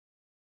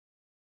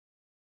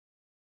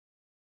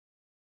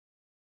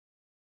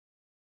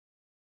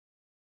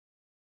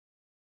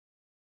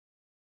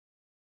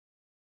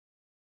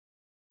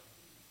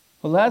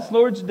Well, last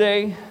Lord's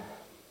Day,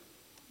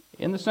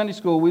 in the Sunday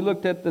school, we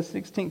looked at the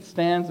 16th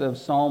stanza of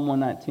Psalm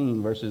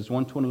 119, verses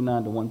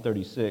 129 to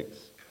 136.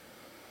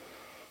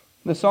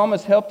 The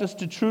psalmist helped us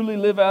to truly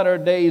live out our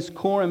days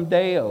coram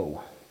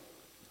Deo.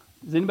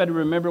 Does anybody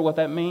remember what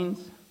that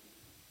means?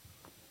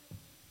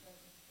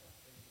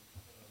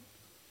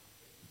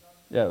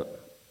 Yeah,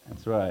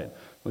 that's right.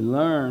 We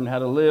learn how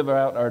to live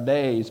out our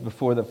days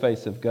before the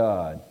face of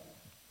God.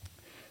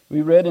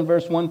 We read in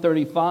verse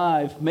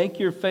 135, "Make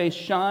your face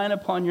shine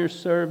upon your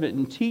servant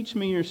and teach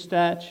me your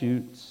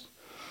statutes."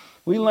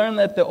 We learn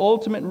that the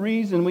ultimate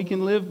reason we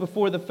can live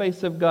before the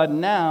face of God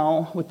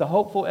now with the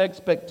hopeful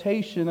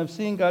expectation of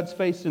seeing God's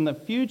face in the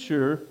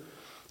future,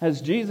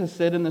 as Jesus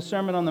said in the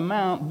Sermon on the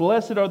Mount,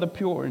 "Blessed are the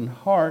pure in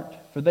heart,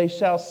 for they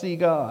shall see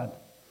God."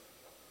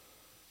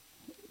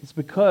 It's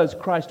because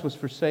Christ was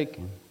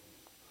forsaken.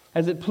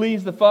 As it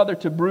pleased the Father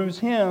to bruise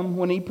Him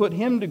when He put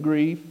Him to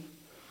grief,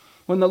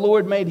 when the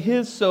Lord made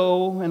His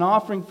soul an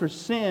offering for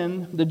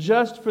sin, the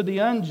just for the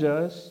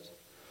unjust,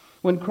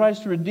 when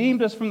Christ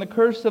redeemed us from the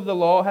curse of the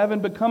law, having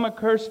become a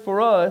curse for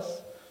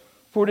us,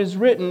 for it is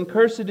written,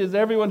 "Cursed is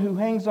everyone who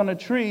hangs on a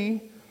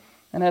tree."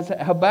 And as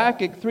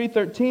Habakkuk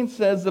 3:13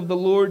 says of the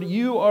Lord,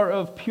 "You are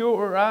of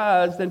purer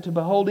eyes than to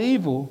behold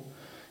evil,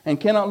 and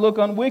cannot look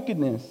on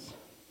wickedness."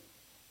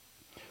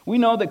 We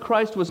know that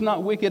Christ was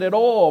not wicked at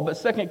all, but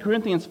 2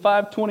 Corinthians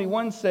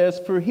 5:21 says,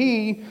 "For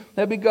He,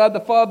 that be God the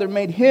Father,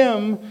 made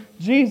Him,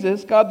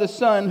 Jesus, God the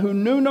Son, who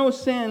knew no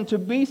sin, to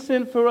be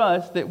sin for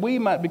us, that we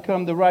might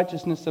become the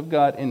righteousness of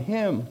God in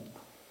Him."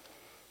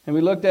 And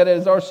we looked at it,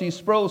 as R.C.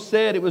 Sproul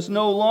said, it was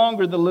no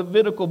longer the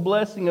Levitical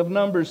blessing of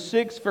Numbers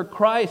 6 for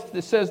Christ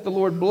that says, "The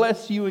Lord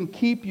bless you and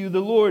keep you. The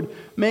Lord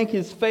make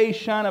His face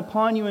shine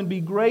upon you and be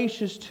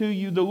gracious to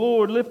you. The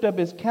Lord lift up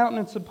His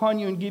countenance upon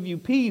you and give you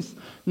peace."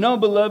 No,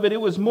 beloved,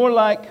 it was more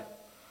like,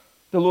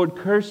 "The Lord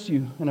curse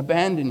you and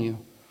abandon you.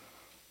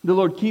 The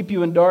Lord keep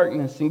you in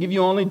darkness and give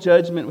you only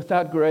judgment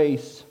without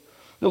grace.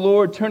 The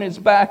Lord turn His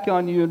back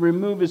on you and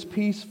remove His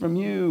peace from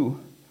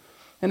you."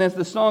 And as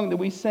the song that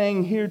we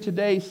sang here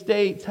today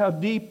states, how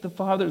deep the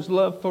Father's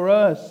love for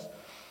us,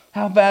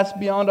 how vast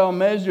beyond all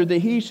measure that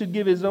He should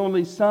give His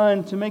only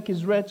Son to make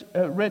His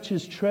wretch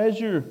His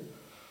treasure.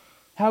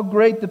 How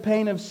great the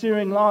pain of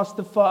searing loss,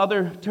 the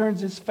Father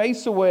turns His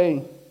face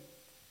away.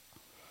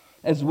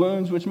 As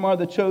wounds which mar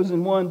the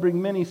chosen one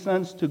bring many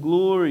sons to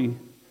glory.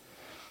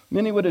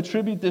 Many would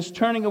attribute this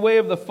turning away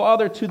of the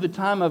Father to the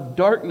time of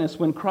darkness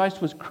when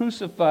Christ was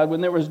crucified,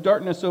 when there was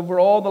darkness over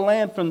all the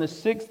land from the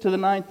 6th to the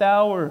 9th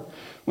hour,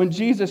 when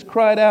Jesus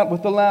cried out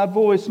with a loud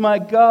voice, my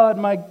God,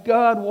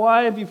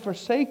 why have you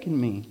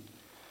forsaken me?"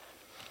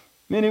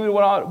 Many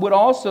would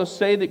also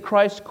say that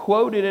Christ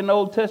quoted an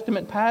Old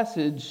Testament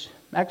passage,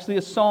 actually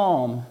a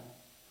psalm,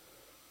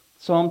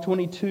 Psalm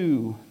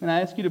 22. And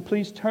I ask you to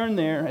please turn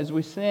there as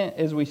we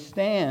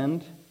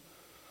stand.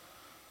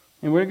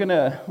 And we're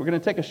gonna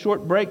take a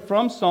short break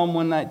from Psalm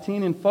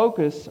 119 and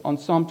focus on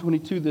Psalm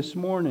 22 this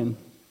morning.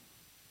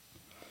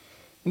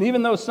 And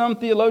even though some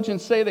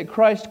theologians say that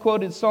Christ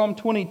quoted Psalm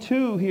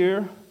 22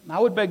 here,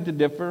 I would beg to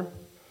differ.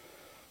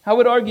 I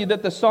would argue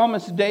that the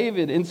psalmist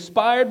David,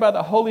 inspired by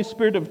the Holy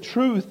Spirit of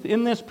truth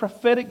in this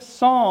prophetic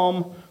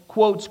psalm,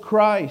 quotes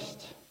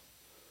Christ.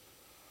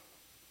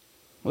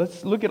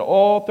 Let's look at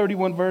all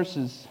 31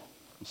 verses.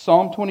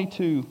 Psalm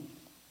 22.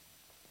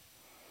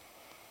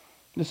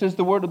 This is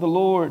the word of the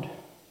Lord.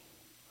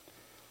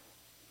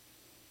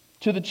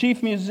 To the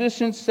chief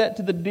musician set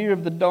to the deer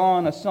of the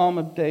dawn, a psalm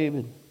of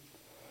David.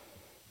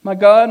 My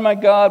God,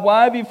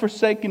 why have you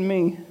forsaken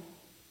me?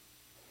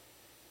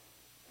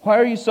 Why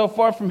are you so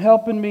far from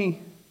helping me?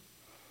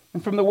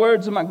 And from the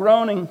words of my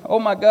groaning, oh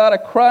my God, I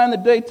cry in the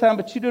daytime,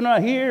 but you do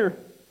not hear.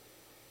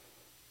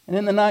 And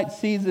in the night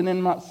season,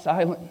 I'm not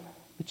silent.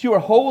 But you are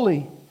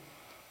holy,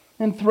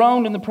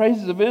 enthroned in the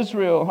praises of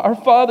Israel. Our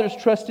fathers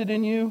trusted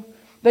in you.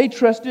 They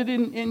trusted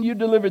in you,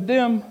 delivered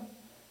them.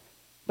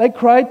 They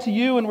cried to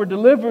you and were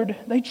delivered.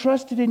 They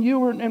trusted in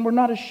you and were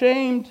not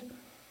ashamed.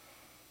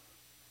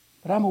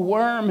 But I'm a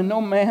worm and no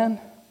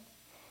man,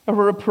 a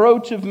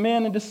reproach of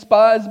men and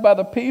despised by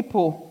the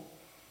people.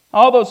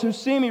 All those who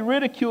see me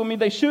ridicule me.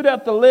 They shoot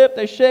out the lip,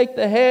 they shake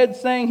the head,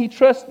 saying, "He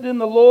trusted in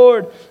the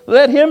Lord.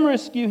 Let Him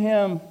rescue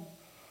him.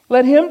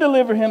 Let Him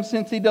deliver him,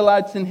 since He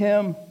delights in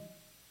Him."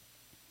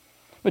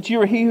 But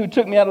you are He who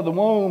took me out of the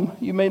womb.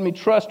 You made me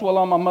trust while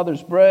on my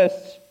mother's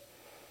breast.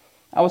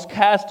 I was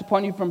cast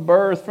upon you from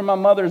birth. From my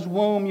mother's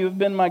womb you have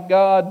been my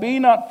God. Be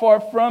not far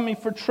from me,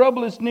 for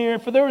trouble is near,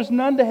 for there is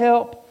none to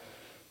help.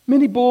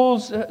 Many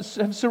bulls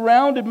have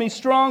surrounded me.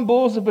 Strong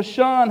bulls of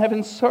Bashan have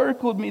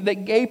encircled me. They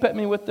gape at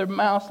me with their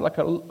mouths like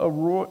a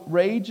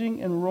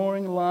raging and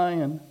roaring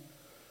lion.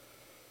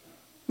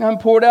 I'm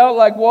poured out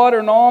like water,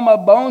 and all my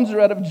bones are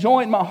out of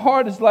joint. My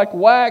heart is like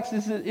wax.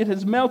 It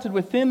has melted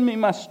within me.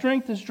 My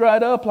strength is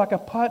dried up like a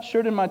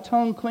potsherd, and my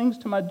tongue clings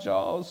to my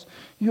jaws.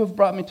 You have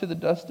brought me to the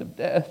dust of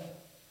death.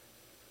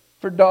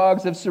 For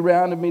dogs have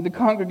surrounded me. The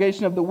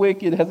congregation of the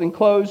wicked has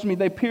enclosed me.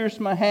 They pierce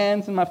my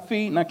hands and my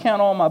feet, and I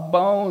count all my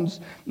bones.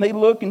 And they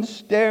look and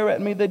stare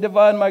at me. They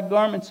divide my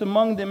garments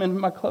among them, and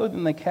my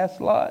clothing they cast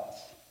lots.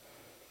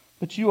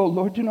 But you, O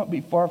Lord, do not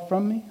be far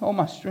from me. O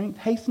my strength,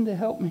 hasten to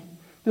help me.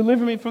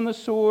 Deliver me from the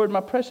sword,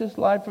 my precious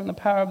life from the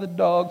power of the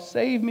dog.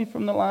 Save me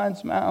from the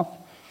lion's mouth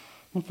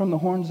and from the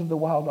horns of the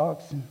wild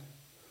oxen.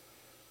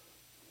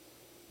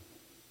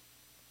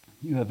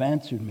 You have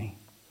answered me.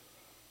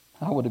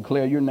 I will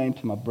declare your name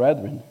to my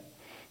brethren.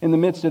 In the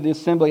midst of the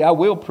assembly, I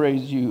will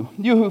praise you.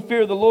 You who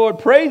fear the Lord,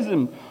 praise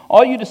him.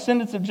 All you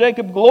descendants of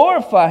Jacob,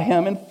 glorify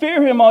him, and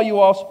fear him, all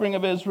you offspring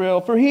of Israel.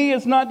 For he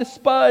has not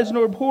despised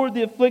nor abhorred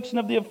the affliction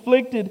of the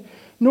afflicted,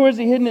 nor has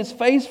he hidden his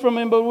face from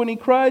him, but when he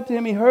cried to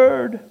him, he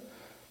heard.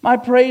 My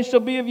praise shall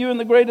be of you in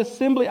the great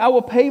assembly. I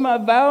will pay my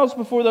vows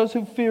before those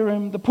who fear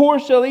him. The poor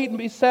shall eat and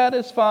be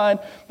satisfied.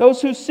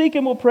 Those who seek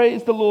him will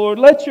praise the Lord.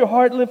 Let your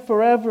heart live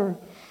forever.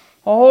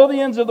 All the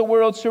ends of the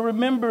world shall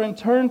remember and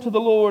turn to the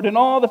Lord, and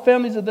all the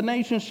families of the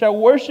nations shall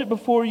worship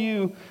before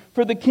you.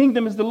 For the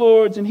kingdom is the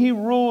Lord's, and he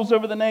rules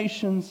over the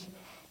nations.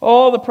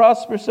 All the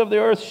prosperous of the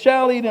earth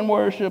shall eat and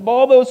worship.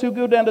 All those who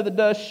go down to the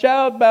dust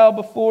shall bow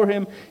before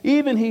him,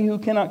 even he who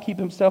cannot keep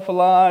himself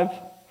alive.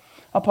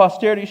 A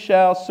posterity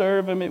shall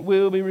serve him. It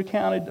will be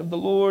recounted of the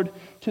Lord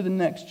to the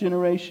next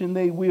generation.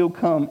 They will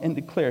come and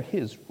declare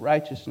his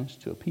righteousness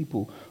to a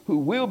people who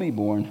will be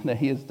born that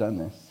he has done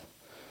this.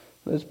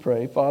 Let's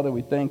pray. Father,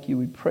 we thank you.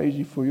 We praise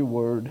you for your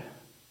word.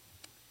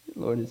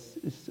 Lord,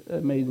 it's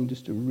amazing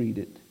just to read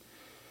it.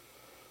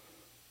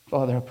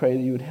 Father, I pray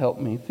that you would help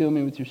me. Fill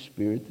me with your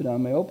spirit that I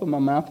may open my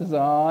mouth as I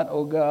ought,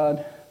 oh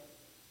God.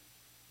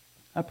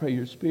 I pray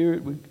your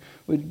spirit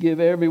would give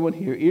everyone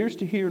here ears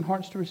to hear and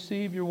hearts to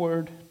receive your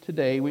word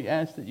today. We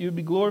ask that you would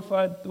be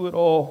glorified through it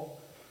all.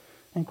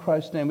 In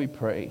Christ's name we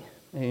pray.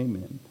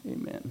 Amen.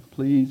 Amen.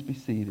 Please be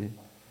seated.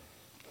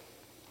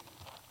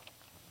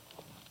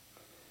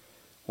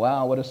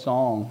 Wow, what a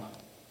song.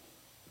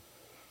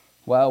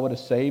 Wow, what a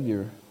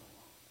Savior.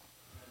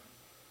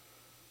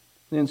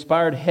 The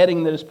inspired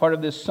heading that is part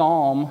of this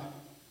psalm,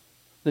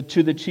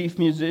 to the chief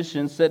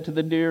musician, set to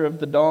the deer of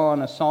the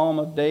dawn, a psalm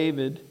of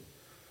David.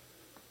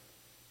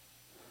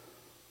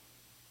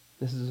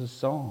 This is a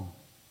song.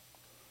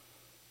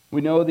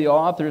 We know the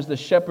author is the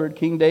shepherd,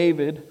 King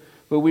David,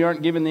 but we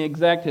aren't given the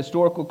exact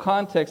historical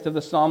context of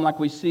the psalm like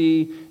we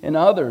see in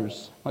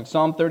others, like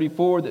Psalm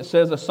 34 that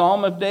says, a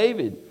psalm of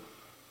David,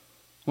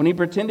 when he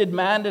pretended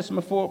madness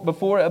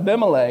before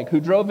Abimelech, who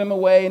drove him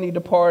away and he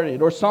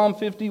departed. Or Psalm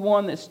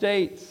 51 that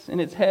states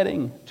in its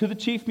heading, to the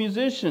chief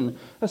musician,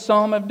 a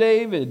psalm of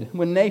David,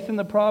 when Nathan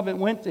the prophet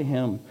went to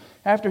him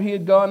after he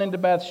had gone into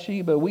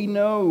Bathsheba. We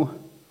know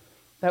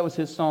that was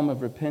his psalm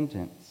of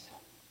repentance.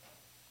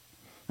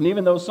 And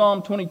even though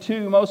Psalm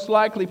 22 most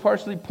likely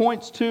partially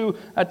points to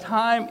a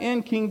time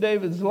in King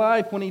David's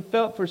life when he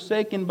felt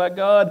forsaken by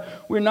God,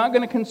 we're not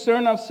going to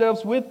concern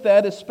ourselves with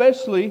that,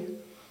 especially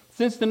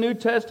since the New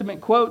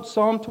Testament quotes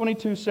Psalm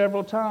 22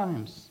 several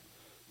times.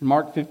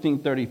 Mark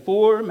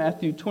 15:34,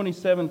 Matthew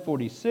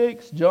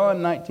 27:46,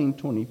 John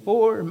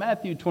 19:24,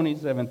 Matthew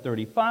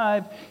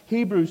 27:35,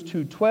 Hebrews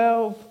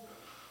 2:12,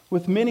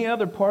 with many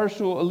other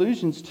partial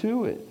allusions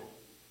to it.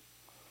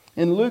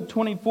 In Luke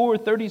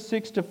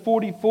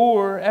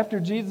 24:36-44, after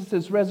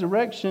Jesus'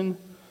 resurrection,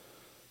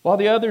 while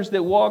the others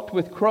that walked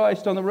with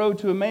Christ on the road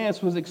to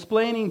Emmaus was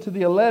explaining to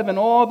the 11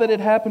 all that had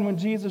happened when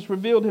Jesus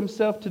revealed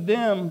himself to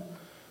them,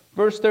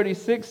 verse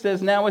 36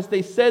 says, now as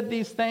they said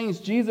these things,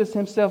 Jesus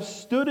himself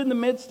stood in the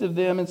midst of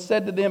them and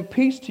said to them,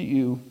 peace to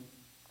you.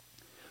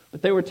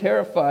 But they were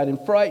terrified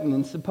and frightened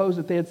and supposed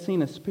that they had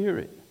seen a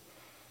spirit.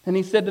 And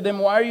he said to them,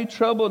 why are you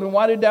troubled and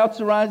why do doubts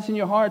arise in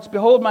your hearts?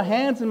 Behold my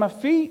hands and my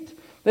feet,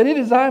 that it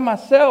is I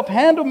myself.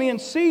 Handle me and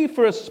see,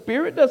 for a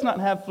spirit does not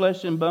have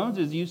flesh and bones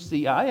as you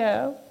see I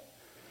have.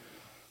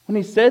 When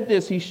he said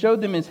this, he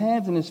showed them his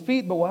hands and his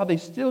feet. But while they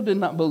still did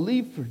not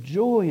believe for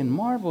joy and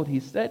marveled, he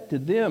said to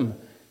them,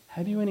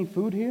 have you any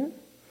food here?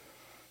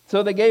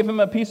 So they gave him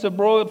a piece of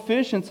broiled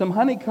fish and some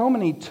honeycomb,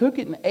 and he took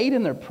it and ate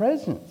in their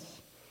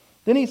presence.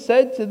 Then he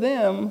said to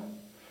them,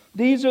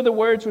 these are the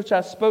words which I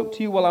spoke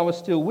to you while I was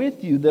still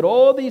with you, that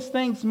all these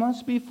things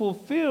must be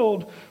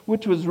fulfilled,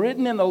 which was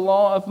written in the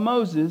law of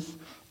Moses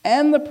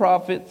and the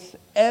prophets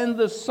and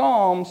the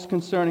Psalms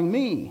concerning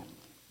me.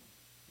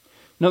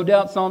 No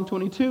doubt Psalm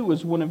 22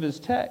 was one of his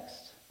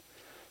texts.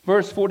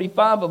 Verse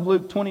 45 of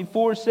Luke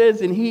 24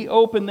 says, and he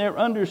opened their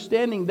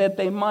understanding that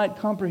they might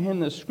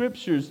comprehend the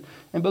scriptures.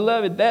 And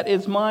beloved, that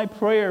is my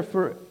prayer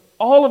for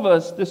all of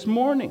us this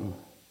morning.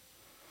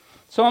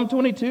 Psalm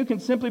 22 can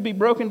simply be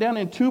broken down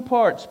in two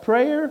parts,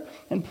 prayer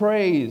and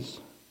praise.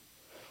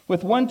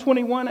 With 1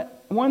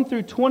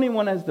 through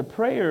 21 as the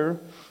prayer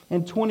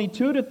and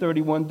 22 to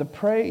 31 the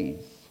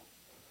praise.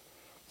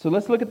 So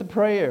let's look at the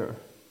prayer.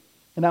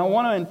 And I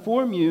want to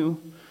inform you,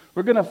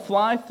 we're going to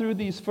fly through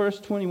these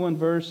first 21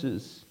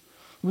 verses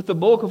with the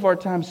bulk of our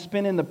time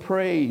spent in the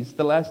praise,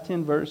 the last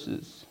 10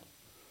 verses.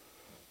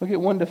 Look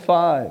at 1 to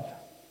 5. It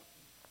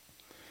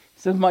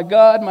says, my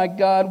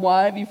God,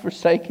 why have you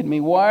forsaken me?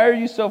 Why are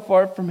you so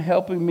far from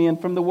helping me and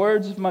from the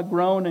words of my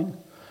groaning?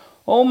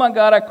 Oh my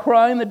God, I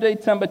cry in the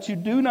daytime, but you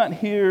do not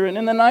hear, and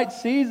in the night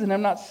season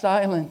I'm not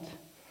silent.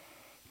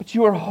 But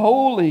you are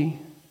holy,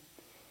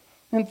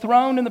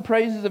 enthroned in the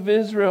praises of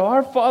Israel.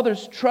 Our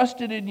fathers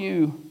trusted in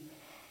you.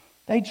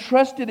 They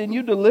trusted and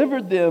you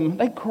delivered them.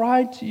 They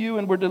cried to you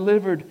and were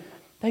delivered.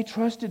 They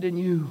trusted in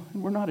you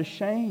and were not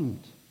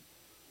ashamed.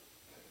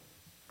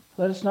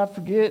 Let us not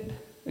forget,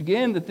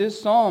 again, that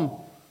this psalm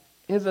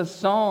is a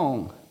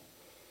song.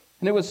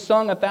 And it was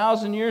sung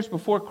 1,000 years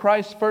before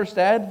Christ's first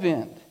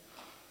advent.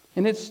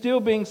 And it's still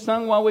being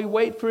sung while we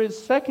wait for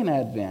His second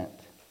advent.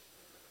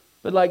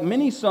 But like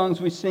many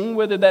songs we sing,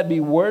 whether that be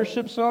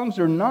worship songs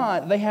or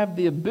not, they have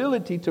the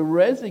ability to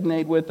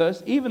resonate with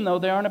us even though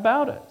they aren't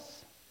about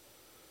us.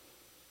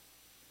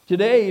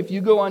 Today, if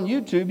you go on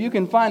YouTube, you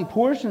can find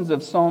portions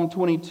of Psalm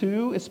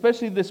 22,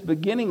 especially this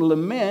beginning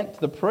lament,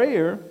 the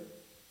prayer.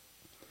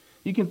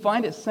 You can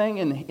find it sang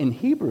in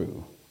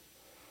Hebrew.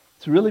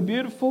 It's really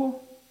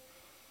beautiful.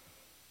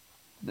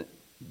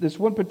 This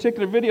one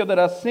particular video that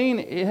I've seen,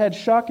 it had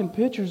shocking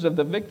pictures of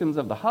the victims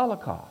of the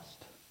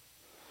Holocaust.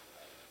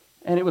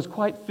 And it was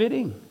quite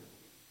fitting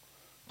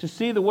to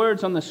see the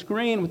words on the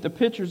screen with the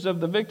pictures of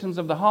the victims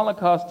of the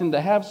Holocaust and to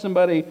have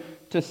somebody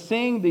to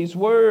sing these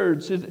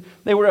words.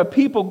 They were a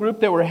people group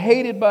that were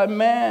hated by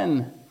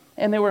men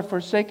and they were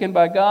forsaken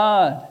by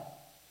God.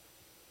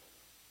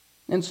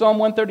 In Psalm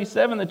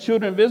 137, the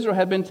children of Israel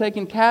had been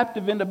taken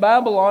captive into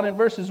Babylon, and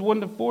verses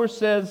 1-4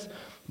 says,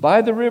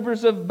 by the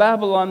rivers of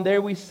Babylon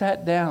there we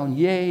sat down.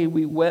 Yea,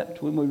 we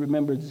wept when we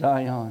remembered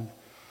Zion.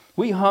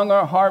 We hung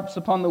our harps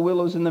upon the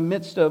willows in the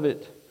midst of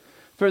it.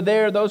 For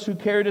there those who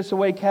carried us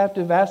away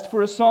captive asked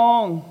for a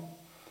song.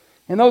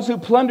 And those who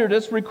plundered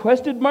us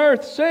requested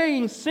mirth,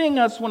 saying, sing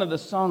us one of the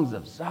songs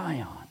of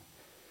Zion.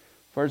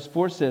 Verse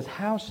 4 says,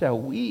 How shall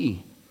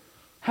we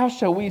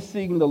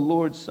sing the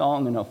Lord's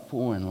song in a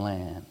foreign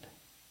land?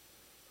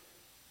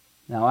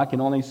 Now I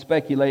can only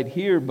speculate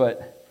here,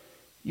 but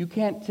you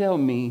can't tell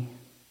me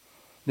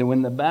that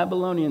when the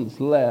Babylonians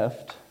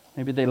left,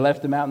 maybe they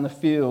left them out in the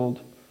field,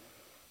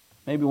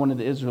 maybe one of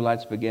the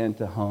Israelites began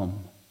to hum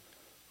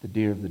the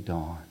Deer of the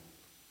Dawn.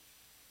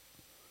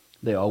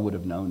 They all would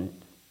have known it.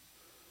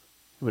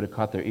 It would have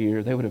caught their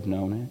ear. They would have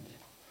known it.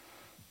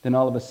 Then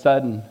all of a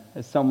sudden,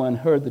 as someone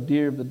heard the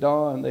Deer of the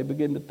Dawn, they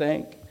begin to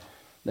think.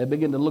 They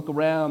begin to look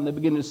around. They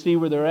begin to see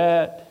where they're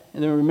at.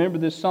 And they remember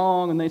this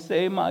song and they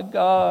say, my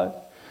God,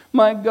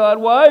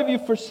 why have you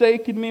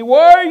forsaken me?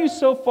 Why are you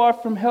so far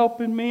from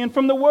helping me and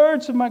from the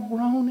words of my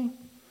groaning?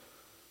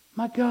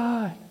 My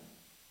God.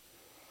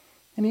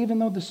 And even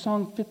though the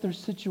song fit their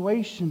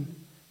situation,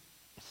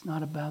 it's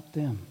not about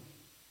them.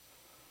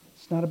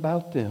 It's not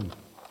about them.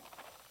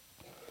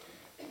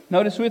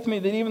 Notice with me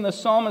that even the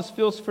psalmist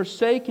feels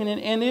forsaken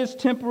and is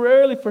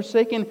temporarily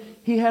forsaken.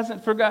 He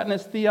hasn't forgotten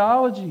his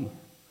theology.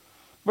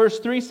 Verse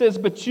 3 says,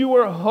 but you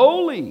are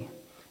holy,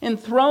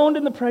 enthroned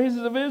in the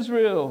praises of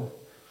Israel.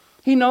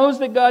 He knows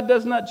that God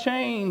does not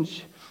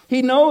change.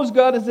 He knows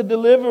God is a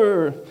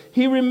deliverer.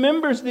 He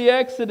remembers the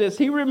Exodus.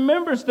 He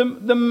remembers the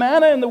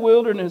manna in the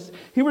wilderness.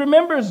 He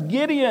remembers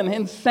Gideon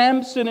and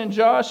Samson and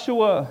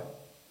Joshua.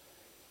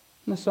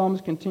 And the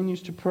psalmist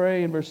continues to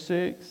pray in verse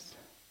 6.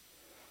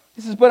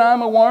 He says, but I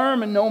am a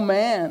worm and no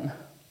man,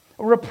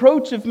 a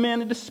reproach of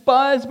men and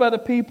despised by the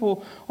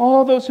people.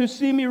 All those who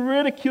see me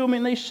ridicule me,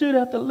 and they shoot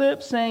out the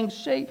lips, saying,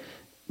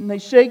 and they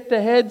shake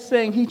the head,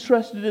 saying, he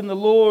trusted in the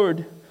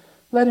Lord.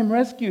 Let him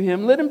rescue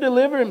him. Let him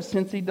deliver him,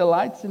 since he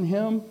delights in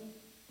him.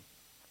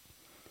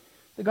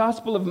 The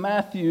Gospel of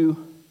Matthew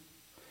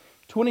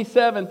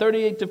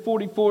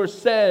 27:38-44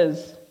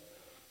 says,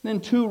 then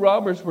 2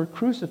 robbers were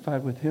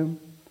crucified with him,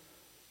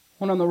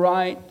 one on the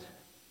right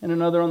and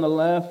another on the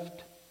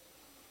left.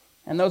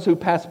 And those who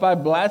passed by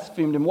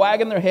blasphemed him,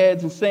 wagging their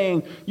heads and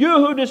saying,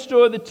 you who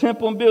destroyed the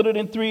temple and built it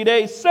in 3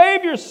 days,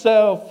 save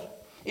yourself.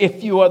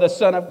 If you are the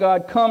Son of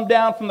God, come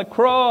down from the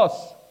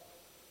cross.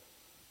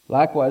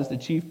 Likewise, the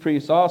chief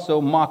priests also,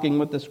 mocking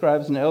with the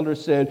scribes and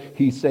elders, said,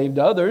 he saved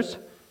others.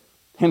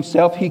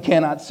 Himself he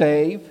cannot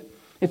save.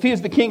 If he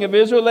is the King of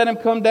Israel, let him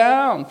come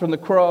down from the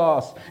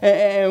cross,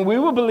 and we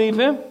will believe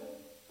him.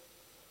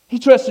 He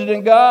trusted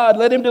in God.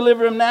 Let him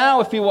deliver him now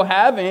if he will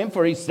have him,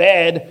 for he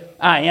said,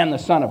 I am the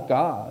Son of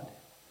God.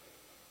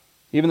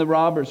 Even the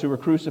robbers who were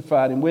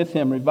crucified and with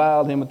him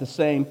reviled him with the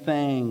same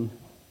thing.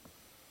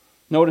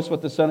 Notice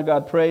what the Son of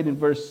God prayed in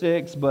verse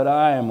 6, but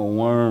I am a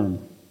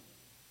worm.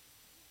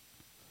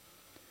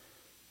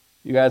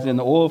 You guys, in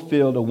the oil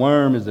field, a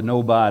worm is a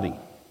nobody.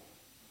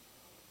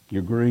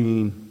 You're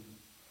green.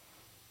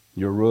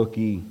 You're a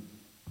rookie.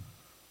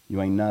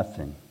 You ain't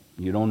nothing.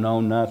 You don't know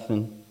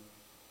nothing.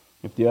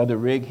 If the other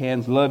rig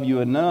hands love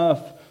you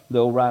enough,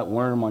 they'll write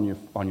worm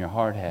on your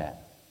hard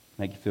hat.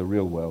 Make you feel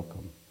real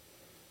welcome.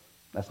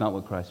 That's not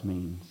what Christ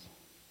means.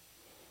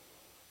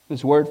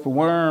 This word for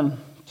worm,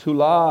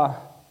 tulah,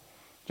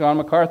 John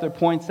MacArthur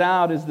points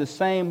out, is the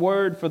same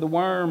word for the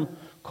worm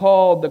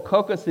called the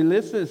Coccus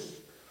ilicis.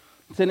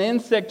 It's an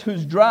insect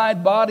whose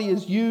dried body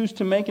is used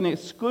to make an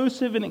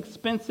exclusive and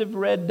expensive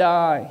red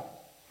dye.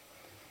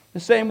 The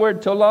same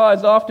word tola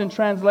is often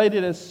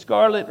translated as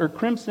scarlet or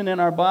crimson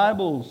in our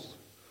Bibles.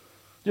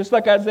 Just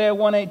like Isaiah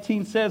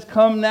 1:18 says,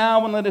 "Come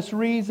now and let us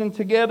reason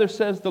together,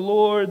 says the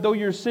Lord. Though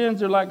your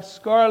sins are like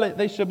scarlet,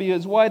 they shall be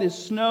as white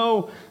as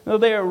snow. Though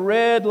they are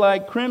red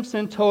like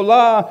crimson,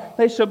 tola,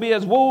 they shall be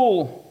as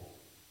wool."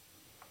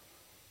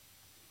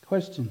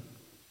 Question.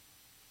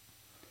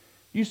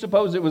 You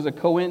suppose it was a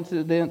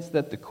coincidence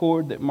that the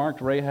cord that marked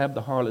Rahab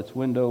the harlot's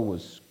window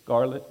was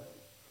scarlet?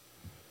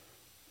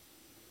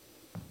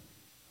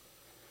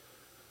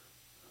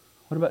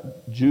 What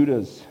about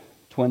Judah's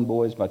twin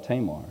boys by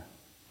Tamar?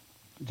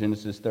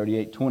 Genesis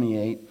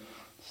 38:28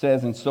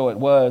 says, "And so it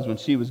was, when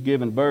she was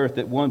given birth,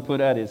 that one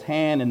put out his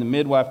hand, and the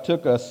midwife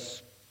took a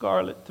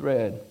scarlet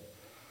thread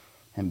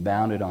and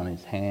bound it on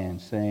his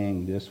hand,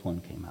 saying, 'This one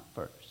came out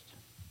first.'"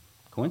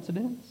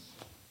 Coincidence?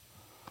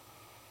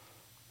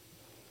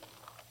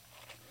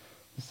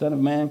 The Son of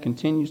Man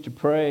continues to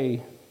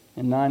pray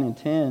in 9 and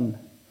 10.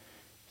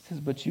 He says,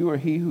 "But you are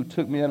he who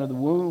took me out of the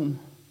womb.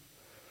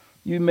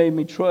 You made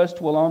me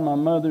trust while on my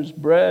mother's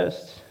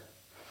breast.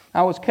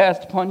 I was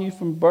cast upon you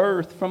from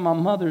birth, from my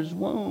mother's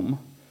womb.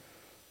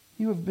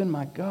 You have been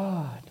my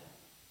God."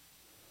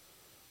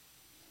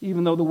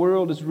 Even though the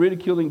world is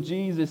ridiculing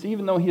Jesus,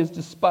 even though he is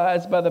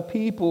despised by the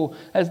people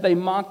as they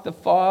mock the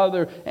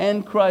Father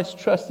and Christ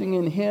trusting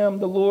in him,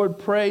 the Lord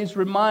prays,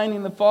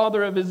 reminding the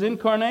Father of his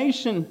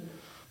incarnation.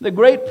 The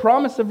great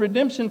promise of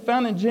redemption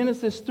found in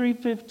Genesis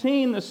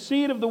 3:15, the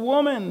seed of the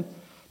woman.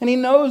 And he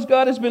knows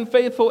God has been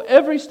faithful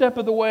every step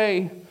of the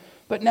way,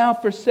 but now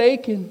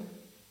forsaken.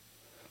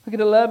 Look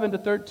at 11 to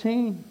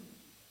 13.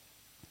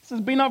 It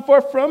says, "Be not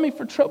far from me,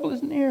 for trouble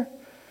is near.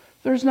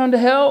 There is none to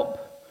help.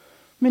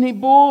 Many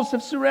bulls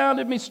have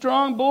surrounded me.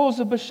 Strong bulls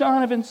of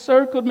Bashan have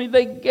encircled me.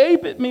 They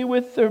gape at me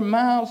with their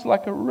mouths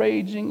like a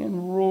raging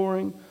and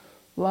roaring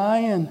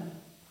lion.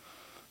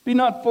 Be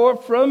not far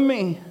from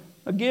me."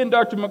 Again,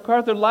 Dr.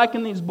 MacArthur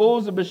likened these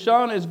bulls of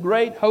Bashan as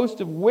great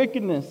hosts of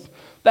wickedness,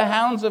 the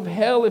hounds of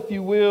hell, if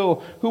you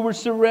will, who were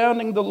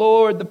surrounding the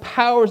Lord, the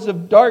powers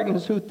of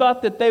darkness who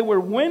thought that they were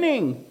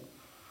winning.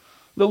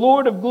 The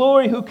Lord of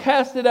glory who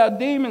casted out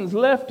demons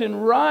left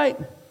and right,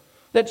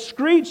 that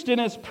screeched in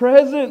his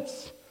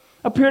presence,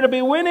 appear to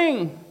be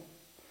winning.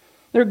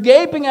 They're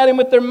gaping at him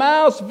with their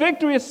mouths.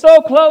 Victory is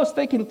so close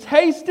they can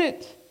taste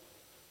it.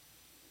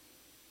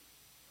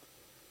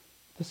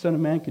 The Son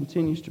of Man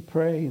continues to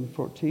pray in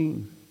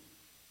 14.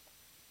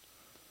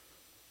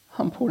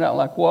 "I'm poured out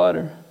like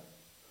water,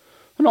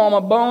 and all my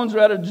bones are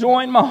out of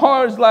joint. My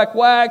heart is like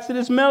wax. It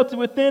is melted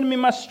within me.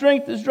 My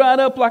strength is dried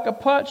up like a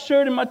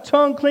potsherd, and my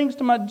tongue clings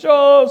to my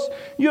jaws.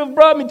 You have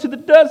brought me to the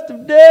dust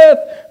of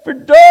death, for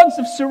dogs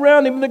have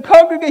surrounded me. The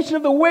congregation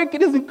of the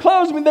wicked has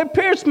enclosed me. They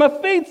pierced my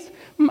feet,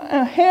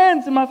 my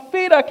hands and my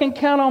feet. I can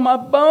count on my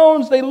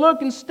bones. They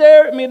look and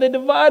stare at me. They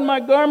divide my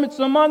garments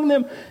among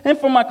them, and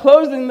for my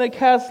clothing they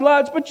cast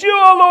lots. But you,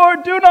 O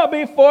Lord, do not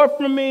be far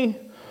from me.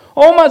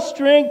 O my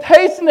strength,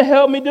 hasten to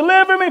help me.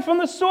 Deliver me from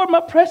the sword,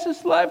 my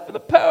precious life, from the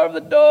power of the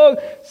dog.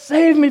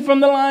 Save me from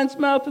the lion's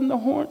mouth and the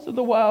horns of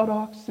the wild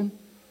oxen."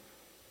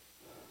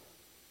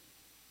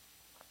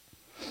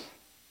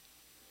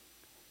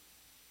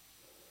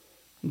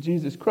 And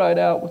Jesus cried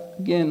out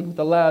with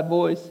a loud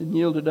voice and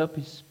yielded up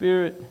his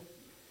spirit.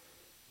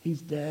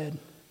 He's dead.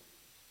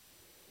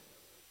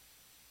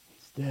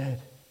 He's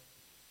dead.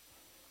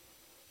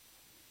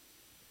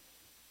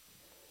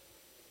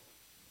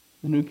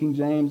 The New King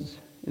James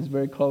is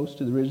very close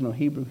to the original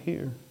Hebrew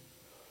here.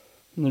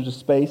 And there's a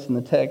space in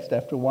the text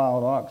after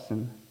wild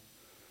oxen.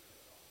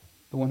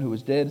 The one who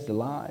was dead is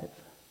alive.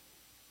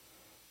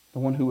 The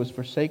one who was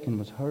forsaken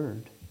was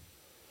heard.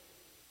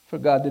 For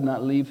God did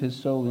not leave his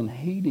soul in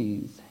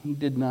Hades. He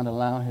did not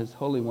allow his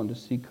Holy One to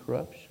see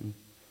corruption.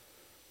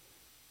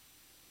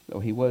 Though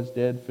he was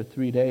dead for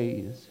 3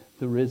 days,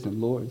 the risen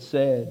Lord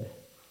said,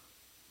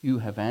 "You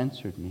have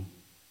answered me.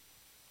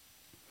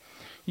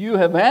 You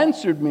have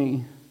answered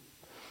me."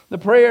 The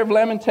prayer of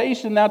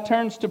lamentation now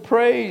turns to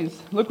praise.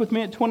 Look with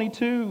me at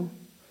 22.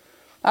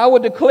 "I will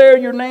declare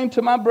your name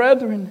to my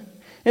brethren.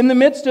 In the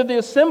midst of the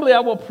assembly I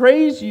will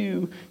praise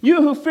you.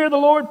 You who fear the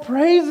Lord,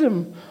 praise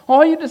him.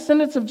 All you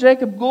descendants of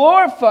Jacob,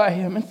 glorify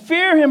him. And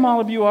fear him, all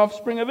of you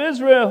offspring of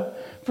Israel.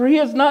 For he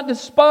has not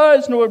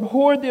despised nor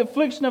abhorred the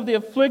affliction of the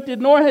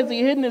afflicted, nor has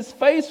he hidden his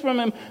face from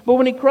him. But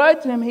when he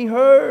cried to him, he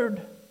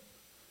heard."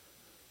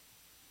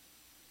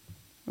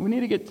 We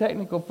need to get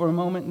technical for a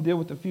moment and deal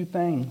with a few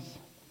things.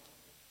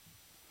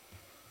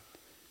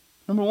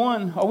 Number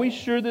one, are we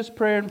sure this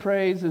prayer and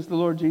praise is the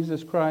Lord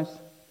Jesus Christ?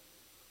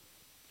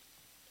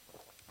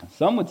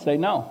 Some would say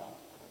no.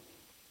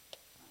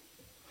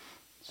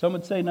 Some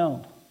would say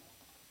no.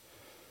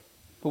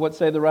 But what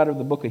say the writer of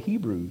the book of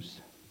Hebrews?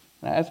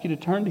 I ask you to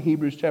turn to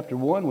Hebrews chapter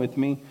 1 with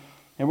me,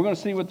 and we're going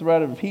to see what the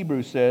writer of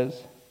Hebrews says.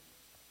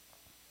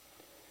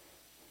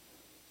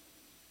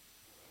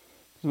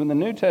 Because when the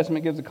New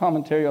Testament gives a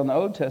commentary on the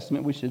Old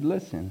Testament, we should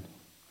listen.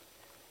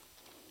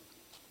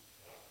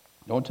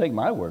 Don't take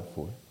my word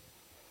for it.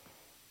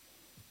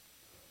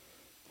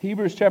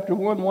 Hebrews chapter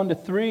 1, 1 to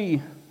 3.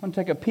 I'm going to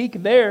take a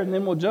peek there, and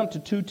then we'll jump to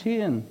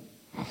 2:10.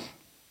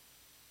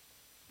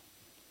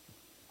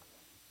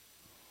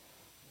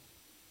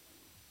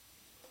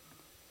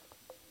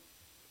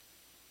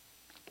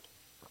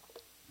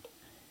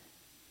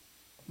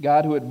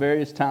 God, who at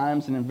various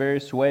times and in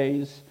various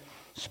ways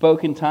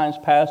spoke in times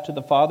past to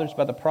the fathers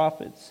by the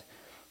prophets,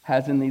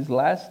 has in these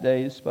last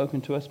days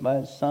spoken to us by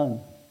His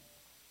Son,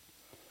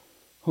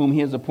 whom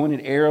He has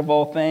appointed heir of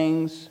all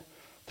things,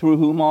 through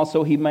whom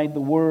also He made the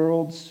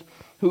worlds,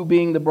 who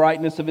being the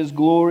brightness of His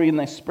glory and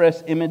the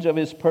express image of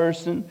His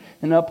person,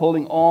 and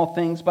upholding all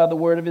things by the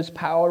word of His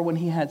power, when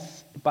He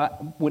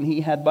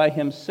had by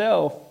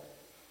Himself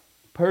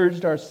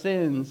purged our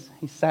sins,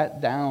 He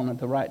sat down at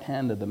the right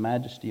hand of the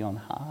Majesty on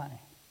high.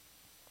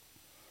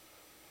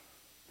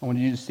 I want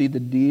you to see the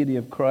deity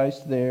of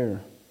Christ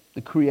there,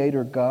 the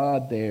Creator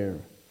God there.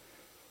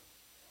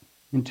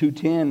 In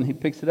 2:10, he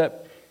picks it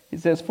up. He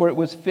says, "For it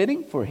was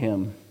fitting for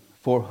Him,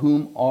 for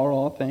whom are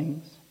all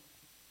things,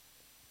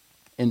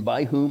 and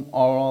by whom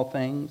are all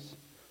things,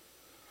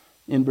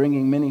 in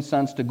bringing many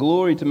sons to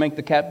glory, to make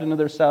the captain of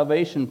their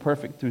salvation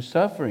perfect through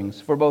sufferings.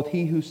 For both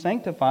He who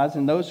sanctifies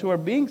and those who are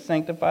being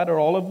sanctified are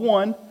all of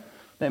one."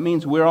 That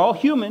means we're all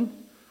human.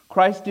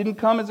 Christ didn't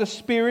come as a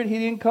spirit.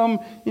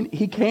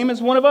 He came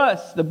as one of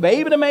us, the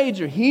babe in a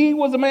manger. He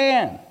was a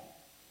man.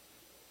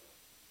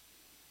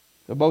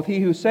 So both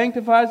He who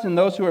sanctifies and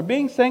those who are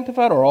being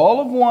sanctified are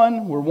all of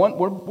one.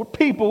 We're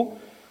people.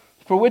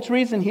 For which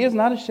reason He is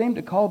not ashamed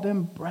to call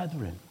them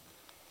brethren.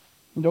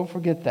 And don't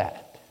forget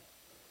that.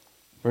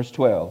 Verse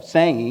 12,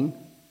 saying,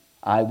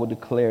 "I will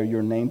declare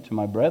your name to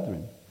my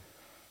brethren.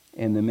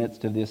 In the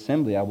midst of the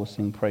assembly I will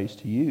sing praise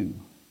to you."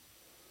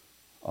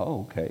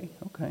 Oh, okay.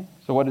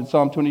 So what did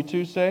Psalm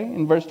 22 say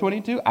in verse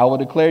 22? "I will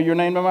declare your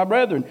name to my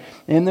brethren.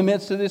 In the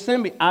midst of the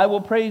assembly, I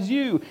will praise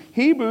you."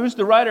 Hebrews,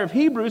 the writer of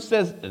Hebrews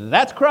says,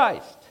 that's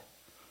Christ.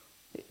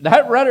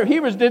 That writer of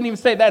Hebrews didn't even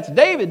say that's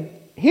David.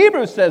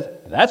 Hebrews says,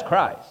 that's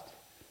Christ.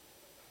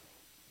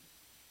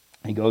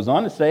 He goes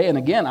on to say, "And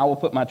again, I will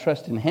put my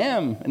trust in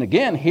Him. And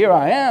again, here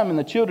I am and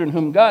the children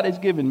whom God has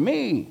given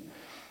me.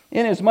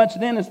 Inasmuch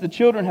then as the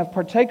children have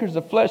partakers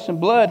of flesh and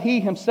blood,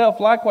 He Himself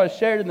likewise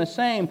shared in the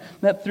same,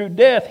 that through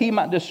death He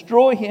might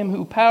destroy him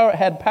who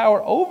had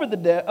power over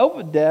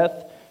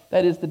death,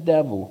 that is the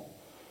devil,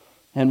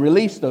 and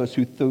release those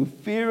who through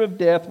fear of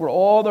death were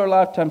all their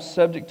lifetime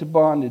subject to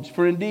bondage.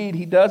 For indeed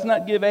He does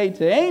not give aid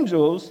to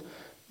angels,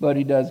 but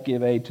He does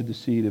give aid to the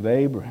seed of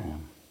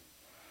Abraham.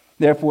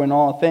 Therefore, in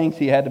all things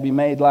He had to be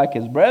made like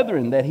His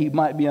brethren, that He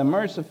might be a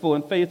merciful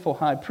and faithful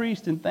high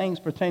priest in things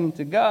pertaining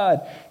to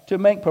God, to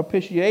make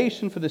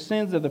propitiation for the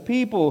sins of the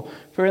people.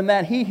 For in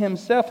that He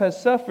Himself has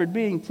suffered,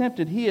 being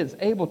tempted, He is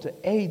able to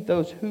aid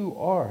those who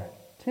are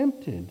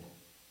tempted."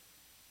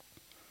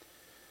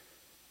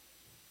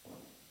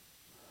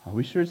 Are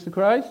we sure it's the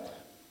Christ?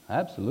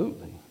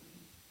 Absolutely.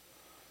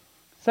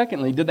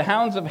 Secondly, did the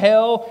hounds of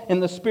hell and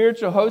the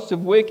spiritual hosts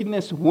of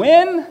wickedness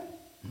win?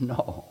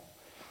 No.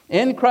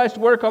 In Christ's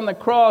work on the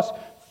cross,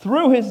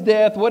 through His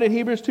death, what did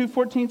Hebrews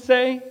 2:14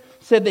 say? It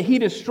said that He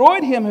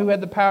destroyed him who had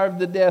the power of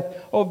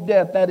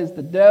death, that is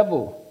the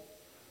devil.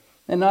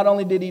 And not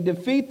only did He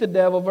defeat the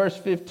devil, verse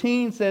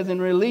 15 says, "and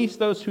release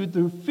those who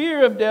through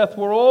fear of death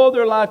were all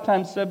their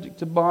lifetime subject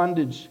to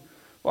bondage."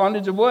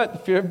 Bondage of what? The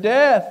fear of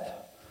death.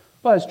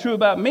 Well, it's true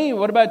about me.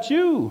 What about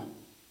you?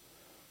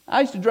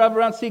 I used to drive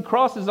around and see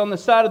crosses on the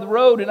side of the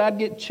road, and I'd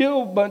get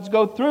chill bumps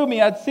go through me.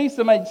 I'd see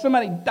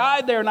somebody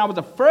died there, and I was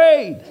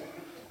afraid.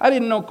 I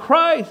didn't know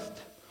Christ.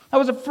 I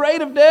was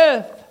afraid of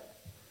death.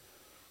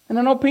 And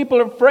I know people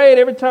are afraid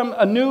every time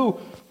a new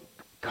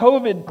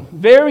COVID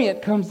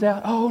variant comes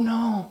out. Oh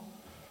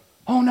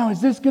no,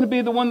 is this going to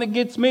be the one that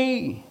gets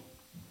me?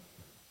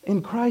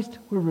 In Christ,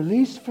 we're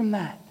released from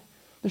that.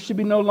 There should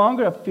be no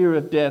longer a fear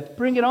of death.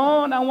 Bring it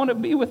on. I want to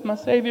be with my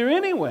Savior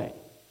anyway.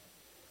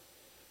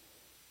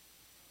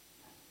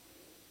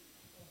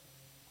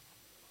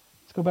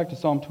 Let's go back to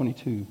Psalm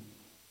 22.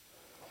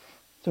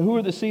 So who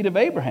are the seed of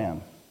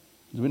Abraham?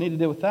 We need to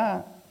deal with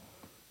that.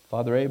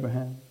 Father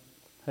Abraham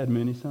had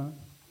many sons.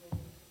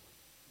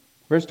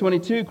 Verse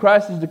 22,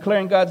 Christ is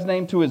declaring God's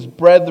name to His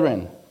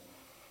brethren.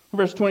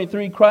 Verse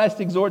 23,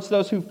 Christ exhorts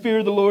those who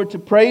fear the Lord to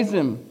praise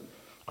Him.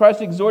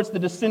 Christ exhorts the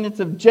descendants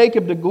of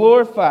Jacob to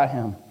glorify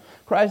Him.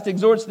 Christ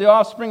exhorts the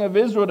offspring of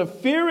Israel to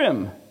fear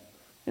Him.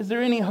 Is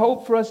there any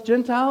hope for us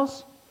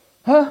Gentiles?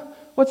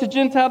 What's a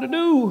Gentile to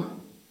do?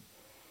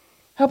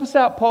 Help us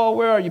out, Paul.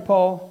 Where are you,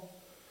 Paul?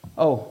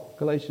 Oh,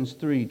 Galatians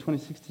 3,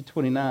 26 to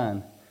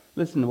 29.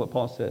 Listen to what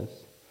Paul says.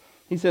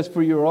 He says,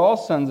 "For you are all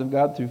sons of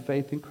God through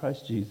faith in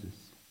Christ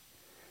Jesus.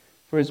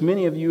 For as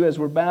many of you as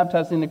were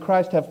baptized into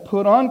Christ have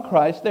put on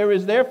Christ. There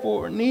is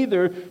therefore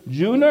neither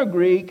Jew nor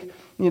Greek,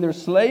 neither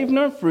slave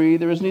nor free.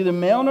 There is neither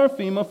male nor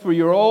female, for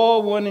you are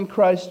all one in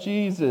Christ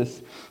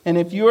Jesus. And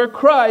if you are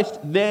Christ,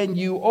 then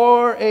you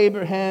are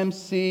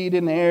Abraham's seed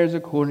and heirs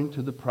according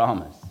to the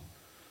promise."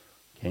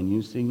 Can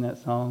you sing that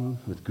song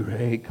with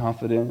great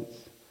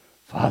confidence?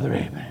 Father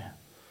Abraham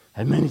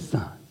had many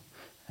sons,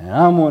 and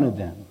I'm one of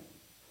them.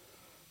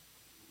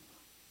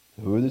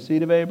 Who are the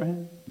seed of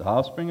Abraham? The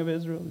offspring of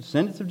Israel, the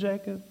descendants of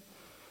Jacob.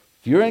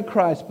 If you're in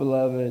Christ,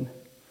 beloved,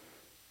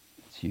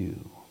 it's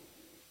you.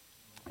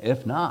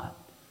 If not,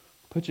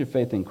 put your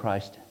faith in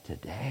Christ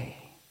today.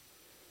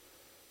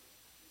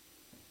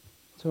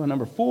 So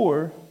number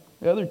 4,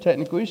 the other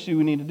technical issue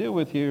we need to deal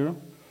with here,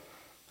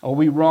 are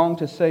we wrong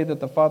to say that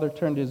the Father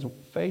turned his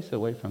face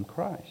away from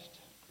Christ?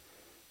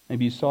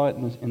 Maybe you saw it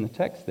in the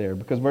text there,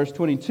 because verse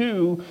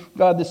 22,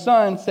 God the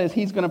Son says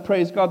he's going to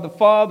praise God the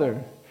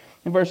Father.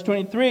 In verse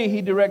 23,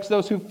 he directs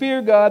those who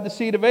fear God, the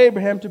seed of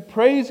Abraham, to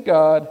praise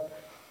God.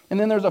 And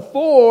then there's a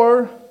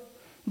 4,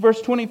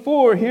 verse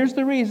 24, here's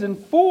the reason,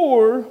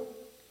 for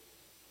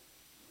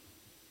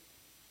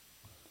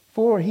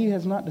he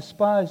has not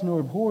despised nor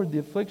abhorred the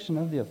affliction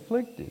of the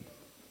afflicted.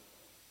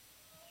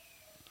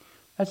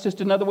 That's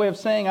just another way of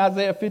saying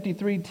Isaiah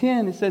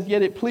 53:10. It says,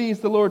 yet it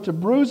pleased the Lord to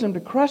bruise him, to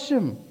crush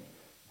him.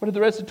 What did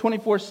the rest of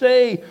 24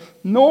 say?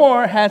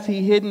 Nor has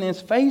he hidden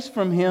his face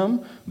from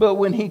him, but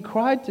when he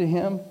cried to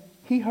him,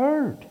 he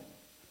heard.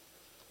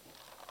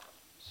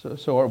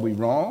 So are we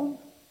wrong?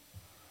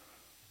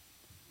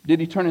 Did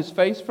he turn his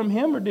face from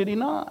him or did he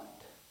not?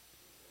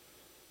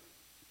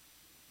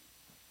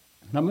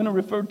 And I'm going to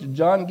refer to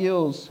John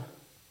Gill's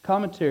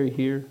commentary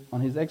here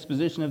on his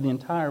exposition of the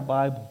entire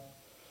Bible.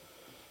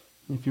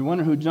 If you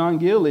wonder who John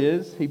Gill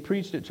is, he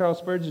preached at Charles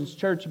Spurgeon's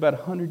church about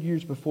 100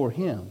 years before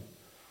him.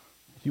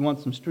 If you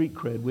want some street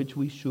cred, which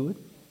we should.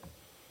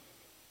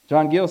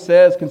 John Gill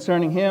says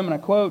concerning him, and I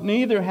quote,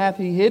 neither hath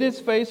he hid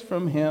his face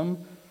from him,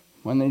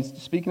 when he's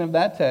speaking of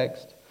that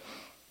text.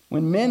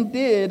 When men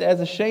did as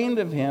ashamed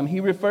of him,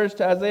 he refers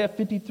to Isaiah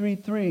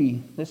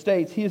 53:3 that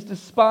states, he is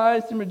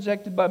despised and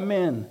rejected by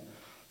men,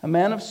 a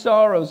man of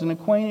sorrows and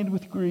acquainted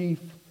with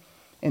grief.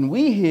 And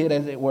we hid,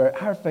 as it were,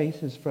 our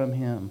faces from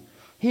him.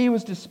 He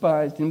was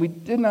despised, and we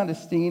did not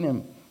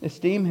esteem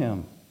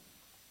him.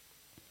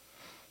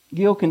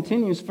 Gill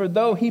continues, for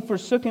though he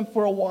forsook him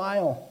for a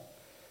while,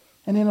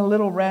 and in a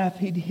little wrath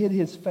he hid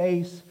his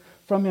face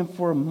from him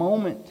for a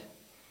moment,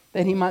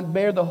 that he might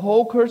bear the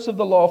whole curse of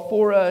the law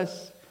for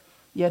us,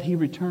 yet he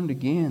returned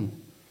again,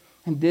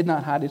 and did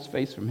not hide his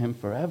face from him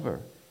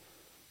forever.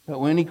 But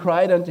when he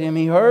cried unto him,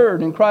 he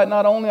heard, and cried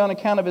not only on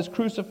account of his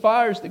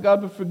crucifiers, that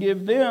God would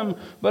forgive them,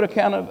 but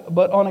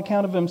on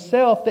account of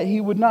himself, that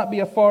he would not be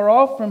afar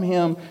off from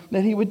him,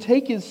 that he would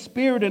take his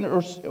spirit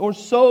or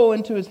soul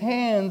into his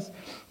hands,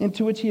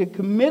 into which he had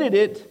committed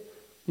it.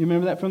 You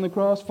remember that from the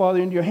cross?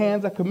 Father, into your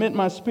hands I commit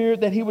my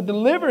spirit, that he would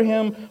deliver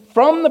him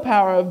from the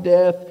power of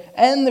death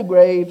and the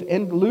grave,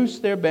 and loose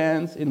their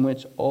bands in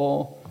which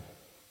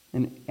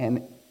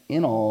and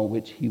in all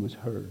which he was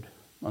heard.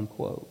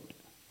 Unquote.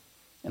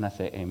 And I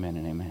say amen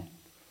and amen.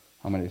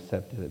 I'm going to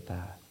accept it at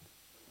that.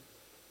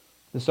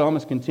 The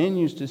psalmist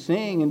continues to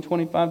sing in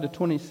 25 to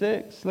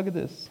 26. Look at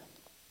this.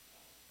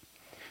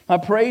 My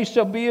praise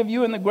shall be of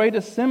you in the great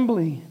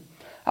assembly.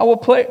 I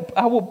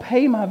will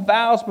pay my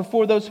vows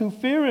before those who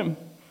fear him.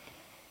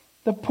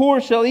 The poor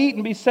shall eat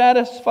and be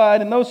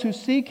satisfied, and those who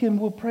seek him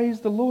will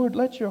praise the Lord.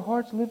 Let your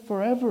hearts live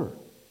forever.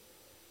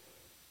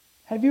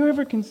 Have you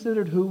ever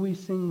considered who we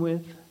sing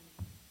with?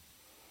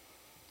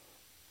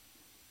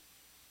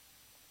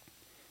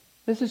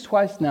 This is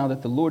twice now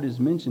that the Lord is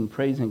mentioned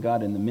praising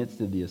God in the midst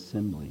of the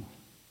assembly.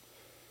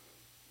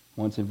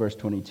 Once in verse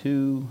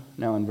 22,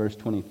 now in verse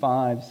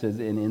 25 says,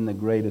 and in the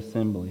great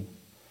assembly.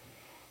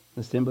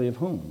 The assembly of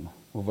whom?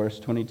 Well, verse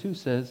 22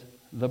 says,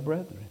 the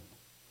brethren.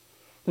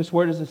 This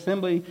word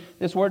assembly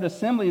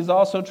is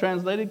also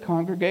translated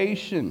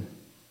congregation.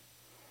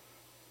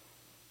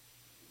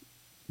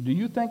 Do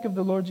you think of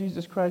the Lord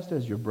Jesus Christ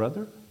as your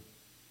brother?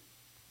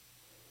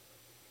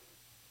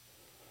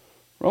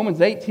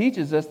 Romans 8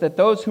 teaches us that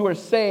those who are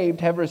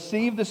saved have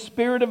received the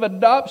spirit of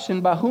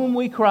adoption, by whom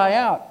we cry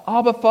out,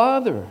 Abba,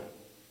 Father.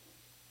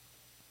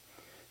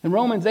 And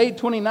Romans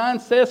 8:29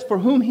 says, for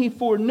whom he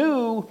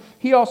foreknew,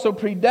 he also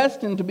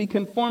predestined to be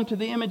conformed to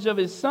the image of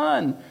his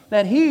Son,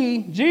 that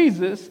he,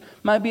 Jesus,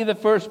 might be the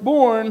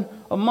firstborn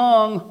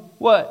among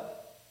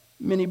what?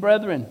 Many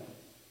brethren.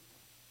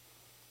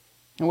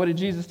 And what did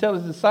Jesus tell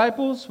his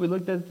disciples? We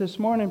looked at it this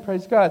morning,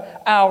 praise God.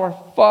 Our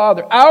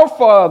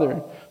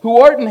Father, who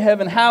art in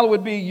heaven,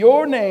 hallowed be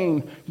your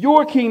name.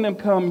 Your kingdom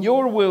come,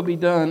 your will be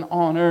done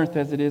on earth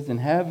as it is in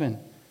heaven.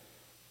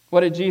 What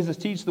did Jesus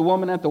teach the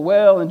woman at the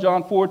well in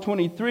John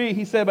 4:23?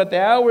 He said, but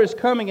the hour is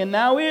coming, and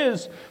now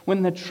is,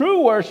 when the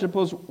true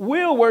worshipers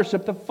will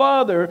worship the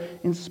Father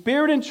in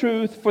spirit and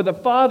truth, for the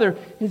Father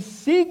is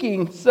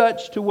seeking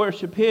such to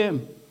worship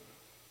him.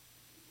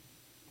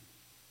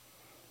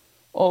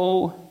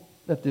 Oh,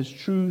 that this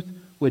truth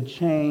would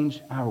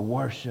change our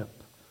worship.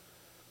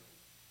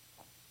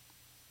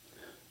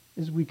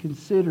 As we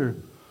consider,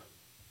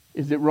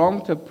 is it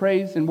wrong to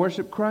praise and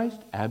worship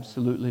Christ?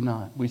 Absolutely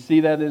not. We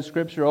see that in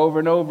Scripture over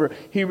and over.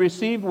 He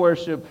received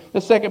worship.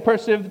 The second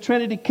person of the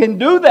Trinity can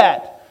do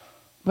that.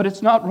 But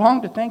it's not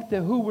wrong to think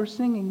that who we're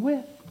singing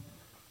with.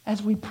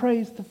 As we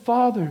praise the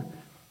Father,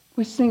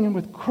 we're singing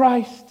with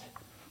Christ.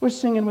 We're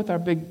singing with our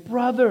big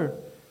brother.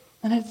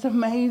 And it's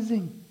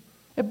amazing.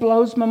 It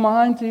blows my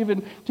mind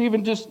to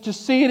even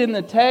just see it in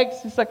the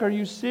text. It's like, are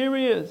you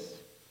serious?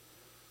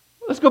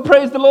 Let's go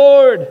praise the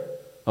Lord.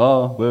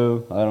 Oh,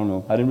 well, I don't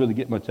know. I didn't really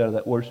get much out of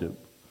that worship.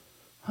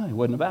 It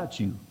wasn't about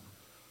you.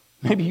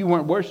 Maybe you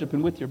weren't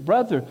worshiping with your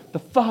brother, the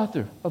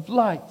Father of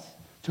lights,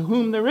 to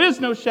whom there is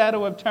no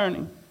shadow of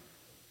turning.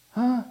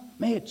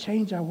 May it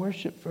change our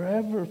worship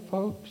forever,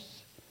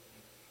 folks.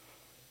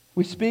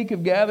 We speak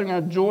of gathering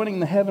or joining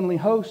the heavenly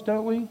host,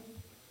 don't we?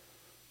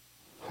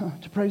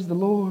 To praise the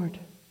Lord.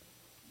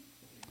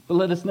 But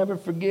let us never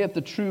forget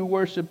the true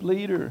worship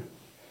leader,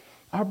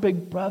 our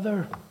big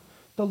brother,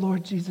 the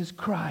Lord Jesus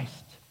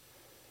Christ.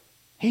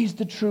 He's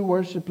the true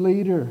worship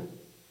leader.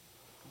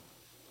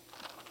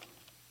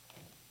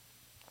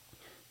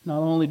 Not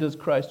only does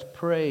Christ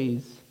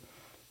praise,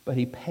 but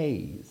he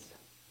pays.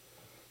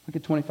 Look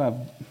at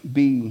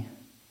 25b.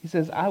 He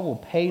says, I will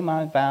pay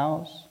my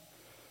vows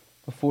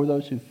before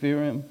those who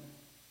fear him.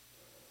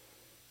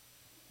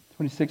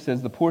 26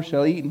 says, the poor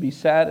shall eat and be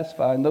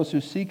satisfied, and those who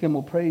seek him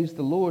will praise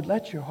the Lord.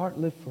 Let your heart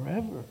live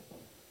forever.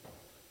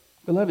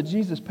 Beloved,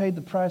 Jesus paid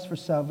the price for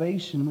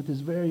salvation with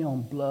his very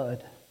own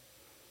blood.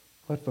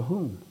 But for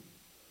whom?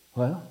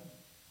 Well,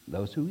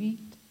 those who eat.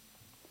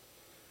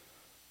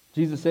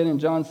 Jesus said in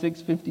John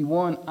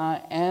 6:51,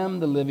 I am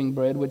the living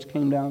bread which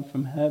came down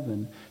from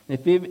heaven.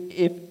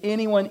 If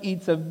anyone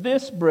eats of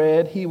this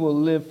bread, he will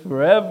live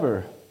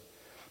forever.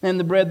 And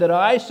the bread that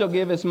I shall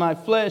give is my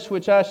flesh,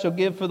 which I shall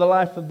give for the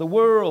life of the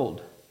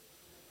world.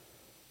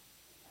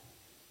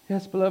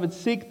 Yes, beloved,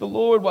 seek the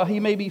Lord while he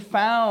may be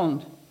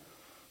found.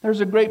 There's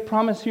a great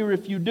promise here.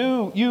 If you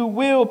do, you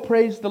will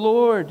praise the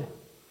Lord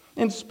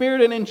in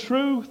spirit and in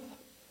truth.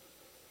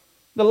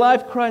 The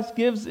life Christ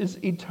gives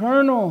is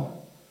eternal.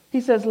 He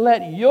says,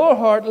 let your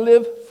heart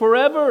live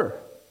forever.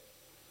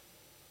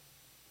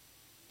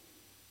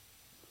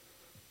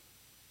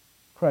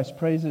 Christ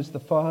praises the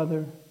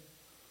Father.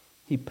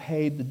 He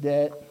paid the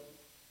debt.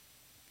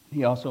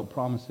 He also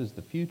promises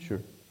the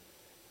future.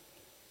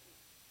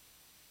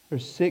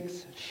 There's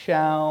 6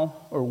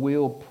 shall or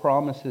will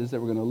promises that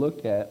we're going to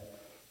look at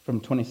from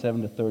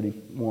 27 to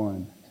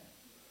 31.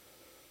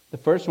 The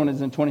first one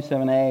is in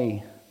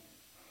 27a.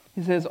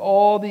 He says,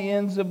 all the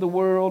ends of the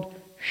world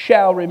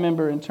shall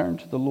remember and turn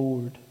to the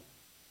Lord.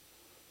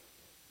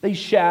 They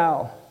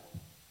shall.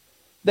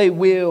 They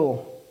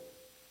will.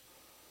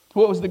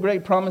 What was the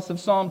great promise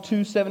of Psalm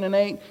 2, 7, and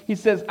 8? He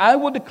says, I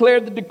will declare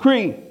the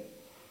decree.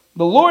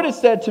 The Lord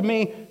has said to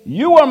me,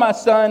 you are my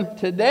son.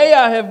 Today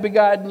I have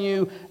begotten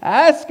you.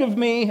 Ask of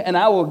me, and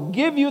I will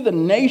give you the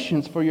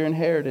nations for your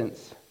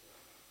inheritance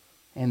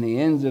and the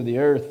ends of the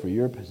earth for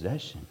your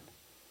possession.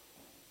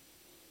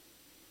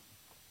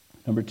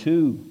 Number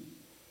 2,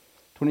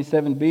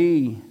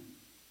 27b.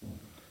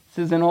 It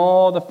says, and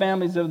all the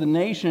families of the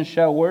nations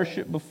shall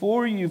worship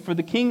before you, for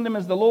the kingdom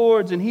is the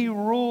Lord's, and he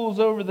rules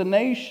over the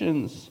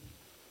nations.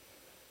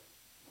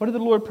 What did the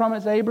Lord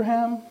promise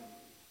Abraham?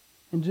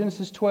 In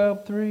Genesis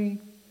 12:3,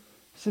 it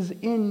says,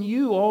 in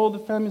you all the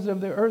families of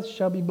the earth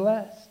shall be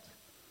blessed.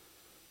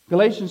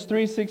 Galatians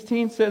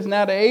 3:16 says,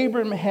 now to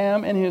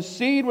Abraham and his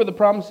seed were the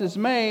promises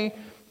made.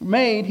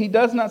 He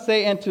does not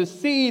say, and to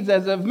seeds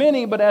as of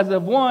many, but as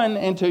of one,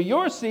 and to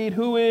your seed,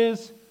 who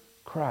is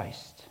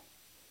Christ.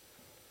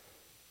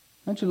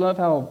 Don't you love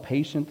how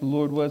patient the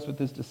Lord was with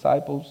his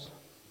disciples?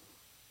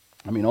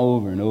 I mean,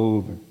 over and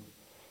over.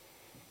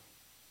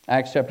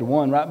 Acts chapter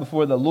 1, right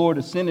before the Lord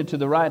ascended to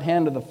the right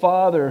hand of the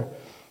Father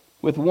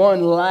with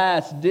one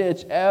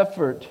last-ditch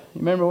effort. You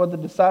remember what the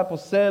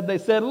disciples said? They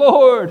said,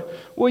 Lord,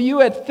 will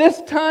you at this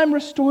time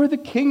restore the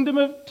kingdom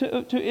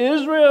to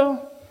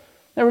Israel?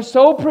 They were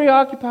so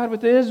preoccupied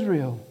with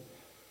Israel.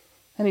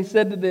 And he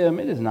said to them,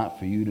 it is not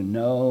for you to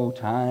know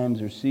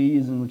times or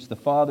seasons which the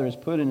Father has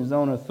put in his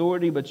own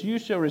authority, but you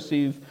shall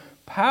receive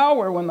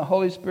power when the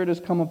Holy Spirit has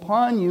come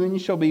upon you, and you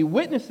shall be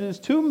witnesses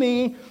to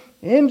me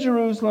in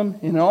Jerusalem,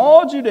 in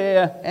all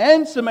Judea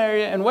and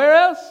Samaria, and where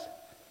else?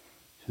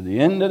 To the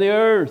end of the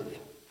earth.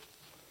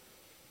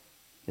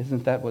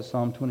 Isn't that what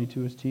Psalm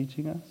 22 is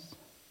teaching us?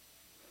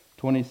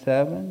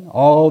 27,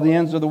 all the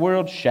ends of the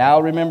world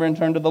shall remember and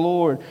turn to the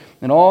Lord,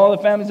 and all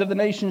the families of the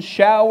nations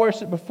shall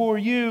worship before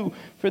you,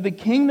 for the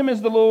kingdom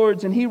is the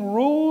Lord's, and he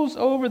rules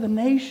over the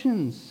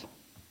nations.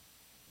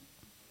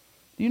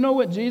 Do you know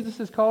what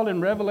Jesus is called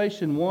in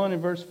Revelation 1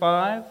 and verse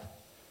 5?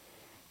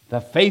 The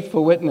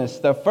faithful witness,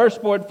 the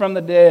firstborn from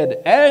the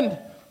dead, and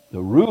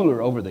the ruler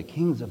over the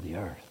kings of the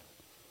earth.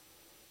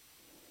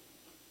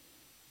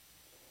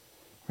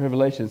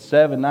 Revelation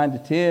 7, 9 to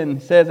 10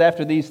 says,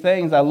 after these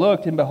things I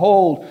looked, and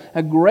behold,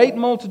 a great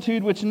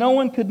multitude which no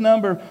one could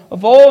number,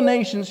 of all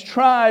nations,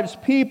 tribes,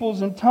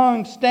 peoples, and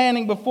tongues,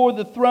 standing before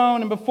the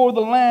throne and before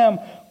the Lamb,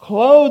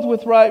 clothed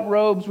with white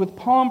robes, with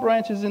palm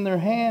branches in their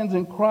hands,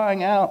 and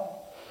crying out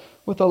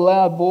with a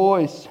loud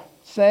voice,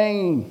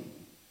 saying,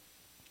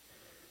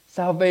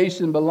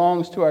 salvation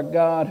belongs to our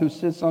God who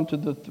sits onto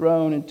the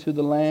throne and to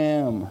the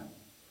Lamb.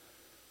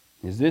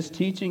 Is this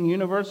teaching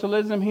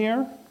universalism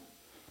here?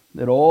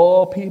 That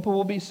all people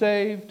will be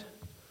saved?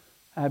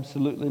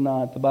 Absolutely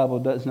not. The Bible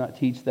does not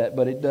teach that,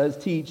 but it does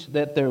teach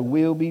that there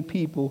will be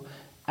people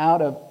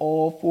out of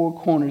all four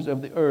corners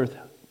of the earth,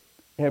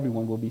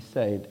 everyone will be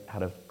saved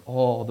out of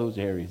all those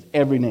areas.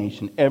 Every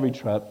nation, every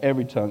tribe,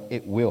 every tongue,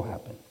 it will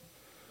happen.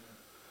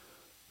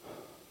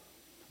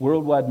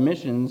 Worldwide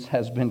missions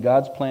has been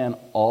God's plan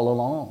all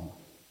along.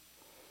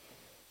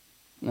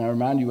 And I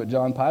remind you what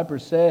John Piper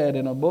said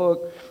in a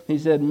book. He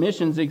said,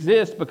 missions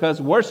exist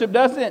because worship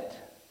doesn't.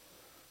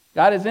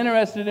 God is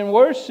interested in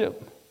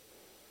worship.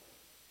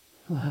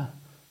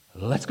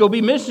 Let's go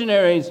be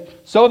missionaries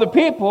so the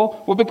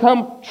people will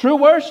become true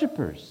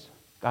worshipers.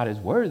 God is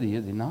worthy,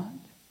 is he not?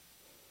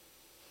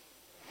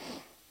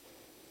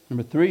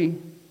 Number 3,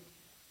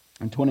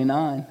 and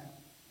 29,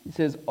 he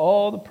says,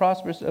 all the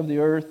prosperous of the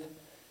earth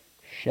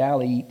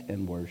shall eat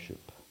and worship.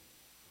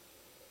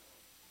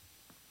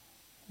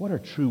 What are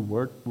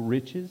true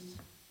riches?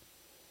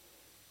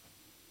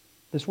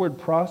 This word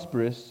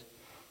prosperous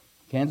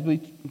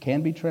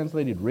can be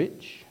translated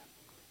rich.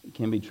 It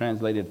can be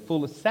translated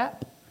full of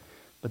sap,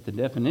 but the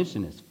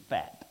definition is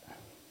fat.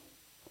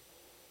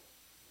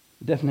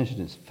 The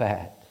definition is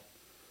fat.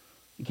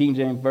 The King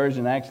James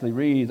Version actually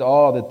reads,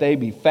 all that they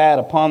be fat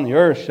upon the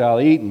earth shall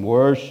eat and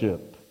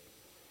worship.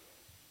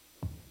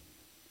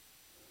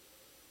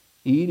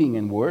 Eating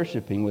and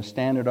worshiping was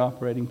standard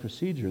operating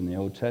procedure in the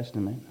Old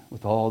Testament,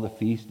 with all the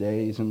feast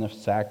days and the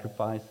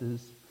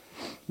sacrifices.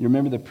 You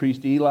remember the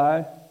priest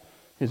Eli,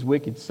 his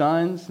wicked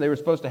sons? They were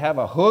supposed to have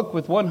a hook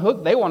with one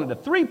hook. They wanted a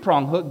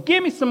 3-prong hook.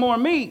 Give me some more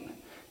meat.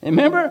 And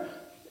remember,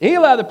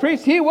 Eli the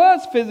priest, he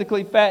was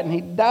physically fat and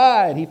he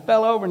died. He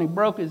fell over and he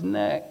broke his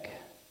neck.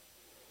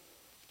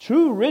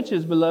 True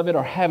riches, beloved,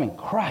 are having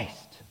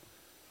Christ.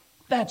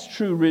 That's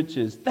true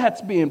riches.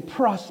 That's being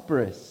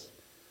prosperous.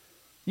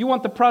 You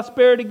want the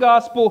prosperity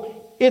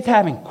gospel? It's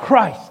having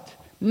Christ,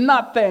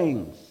 not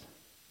things.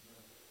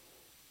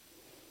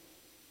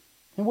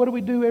 And what do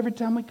we do every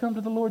time we come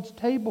to the Lord's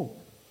table?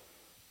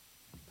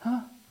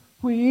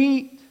 We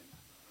eat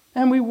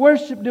and we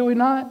worship, do we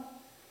not?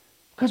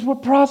 Because we're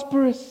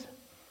prosperous.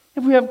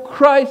 If we have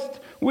Christ,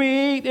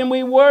 we eat and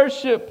we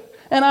worship.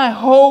 And I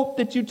hope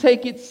that you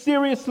take it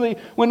seriously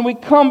when we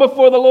come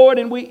before the Lord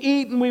and we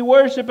eat and we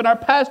worship. And our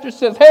pastor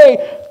says,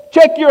 hey,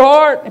 check your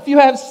heart. If you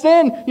have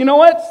sin, you know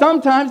what?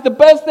 Sometimes the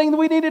best thing that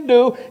we need to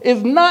do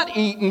is not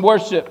eat and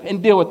worship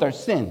and deal with our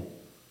sin.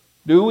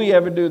 Do we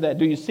ever do that?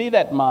 Do you see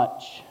that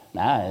much?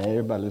 Nah,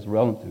 everybody, let's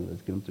roll them through.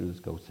 Let's get them through. Let's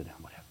go sit down,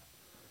 whatever.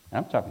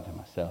 And I'm talking to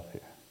myself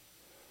here.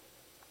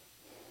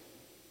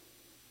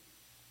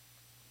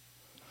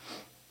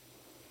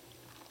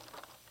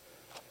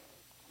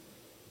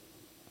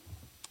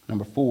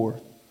 Number 4,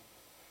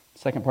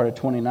 second part of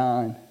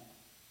 29.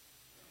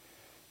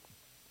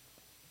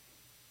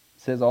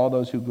 Says, all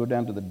those who go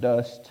down to the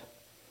dust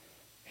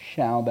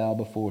shall bow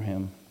before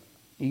him,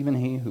 even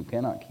he who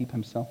cannot keep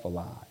himself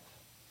alive.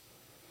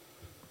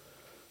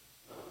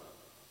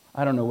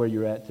 I don't know where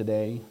you're at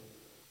today,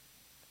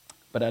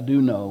 but I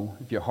do know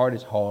if your heart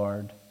is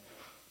hard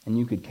and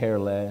you could care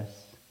less,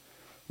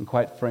 and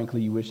quite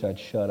frankly, you wish I'd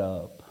shut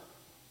up,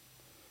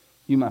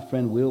 you, my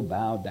friend, will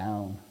bow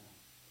down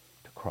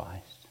to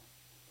Christ.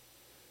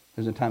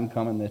 There's a time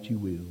coming that you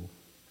will.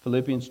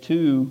 Philippians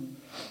 2,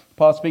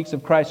 Paul speaks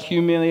of Christ's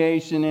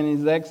humiliation and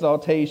his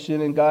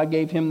exaltation, and God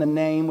gave him the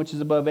name which is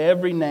above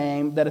every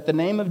name, that at the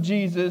name of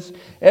Jesus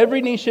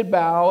every knee should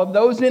bow, of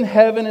those in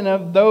heaven and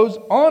of those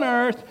on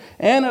earth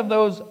and of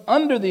those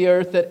under the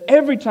earth, that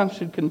every tongue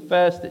should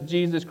confess that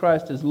Jesus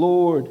Christ is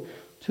Lord,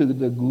 to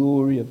the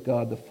glory of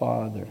God the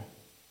Father.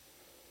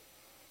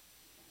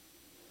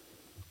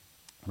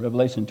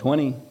 Revelation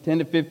 20,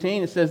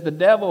 10-15, it says, the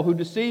devil who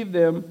deceived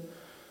them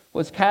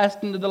was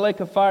cast into the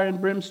lake of fire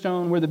and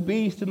brimstone, where the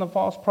beast and the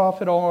false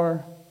prophet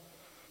are.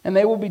 And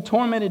they will be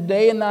tormented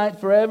day and night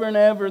forever and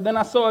ever. Then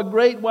I saw a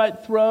great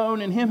white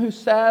throne, and him who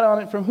sat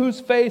on it, from whose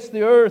face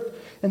the earth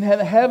and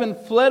heaven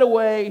fled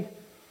away.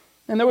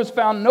 And there was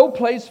found no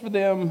place for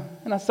them.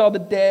 And I saw the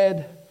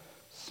dead,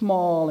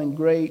 small and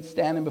great,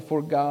 standing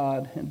before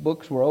God. And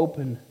books were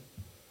opened.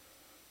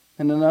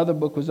 And another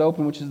book was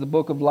opened, which is the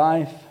book of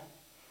life.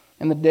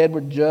 And the dead were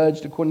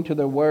judged according to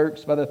their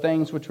works by the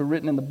things which were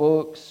written in the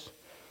books.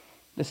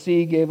 The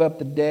sea gave up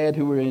the dead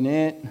who were in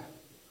it.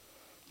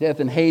 Death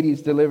and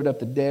Hades delivered up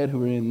the dead who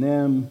were in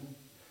them,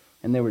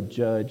 and they were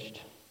judged,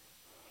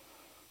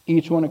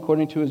 each one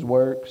according to his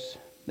works.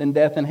 Then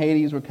death and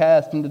Hades were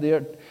cast into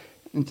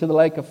the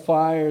lake of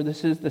fire.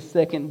 This is the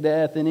second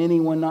death, and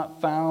anyone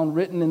not found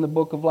written in the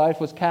book of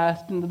life was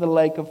cast into the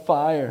lake of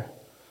fire.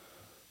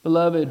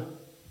 Beloved,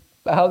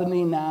 bow the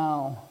knee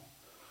now.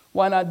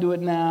 Why not do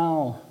it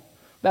now?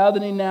 Bow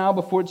the knee now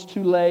before it's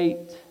too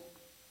late.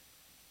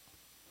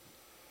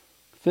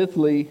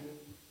 Fifthly,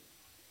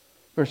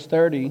 verse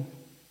 30,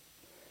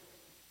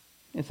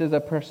 it says, a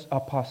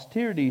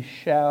posterity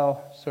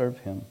shall serve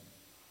him.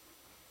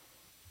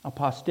 A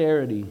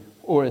posterity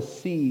or a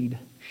seed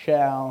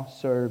shall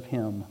serve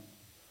him.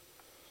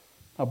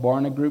 A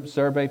Barna Group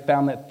survey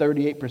found that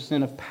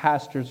 38% of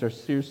pastors are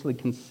seriously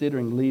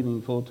considering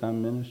leaving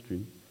full-time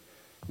ministry.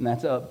 And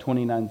that's up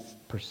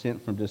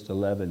 29% from just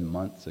 11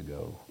 months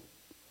ago.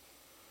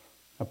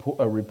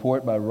 A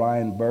report by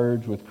Ryan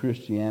Burge with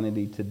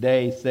Christianity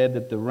Today said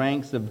that the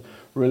ranks of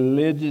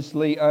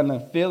religiously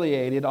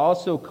unaffiliated,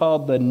 also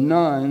called the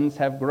nones,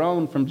 have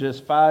grown from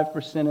just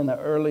 5% in the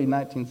early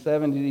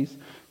 1970s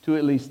to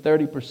at least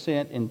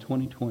 30% in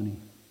 2020.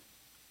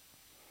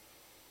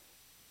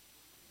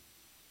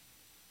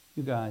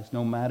 You guys,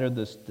 no matter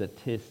the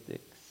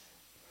statistics,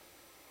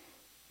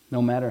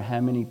 no matter how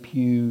many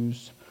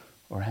pews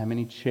or how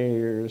many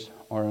chairs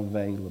are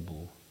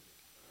available,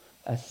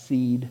 a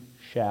seed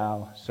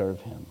shall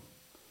serve him.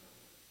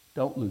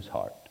 Don't lose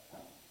heart.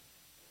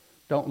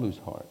 Don't lose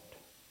heart.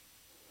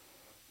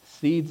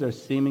 Seeds are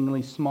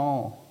seemingly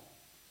small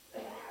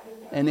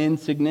and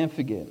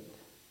insignificant.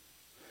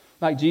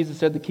 Like Jesus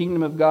said, the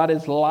kingdom of God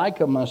is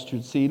like a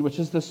mustard seed, which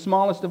is the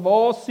smallest of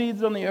all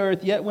seeds on the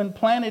earth, yet when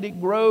planted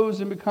it grows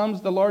and becomes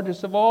the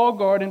largest of all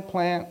garden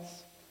plants.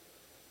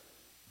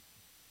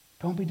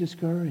 Don't be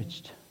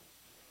discouraged.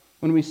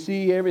 When we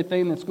see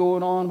everything that's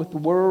going on with the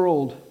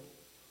world,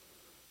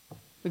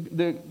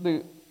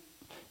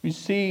 we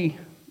see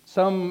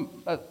some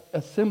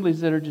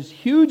assemblies that are just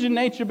huge in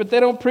nature, but they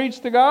don't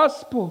preach the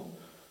gospel.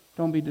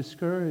 Don't be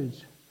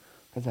discouraged,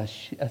 because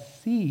a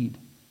seed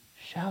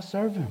shall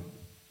serve him.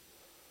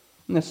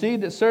 And the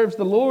seed that serves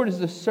the Lord is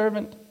the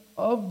servant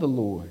of the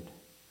Lord,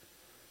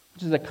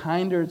 which is a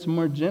kinder, it's a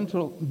more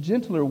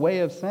gentler way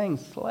of saying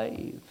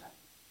slave.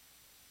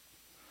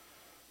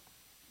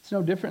 It's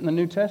no different in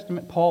the New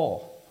Testament.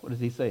 Paul, what does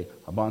he say?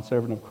 A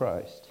bondservant of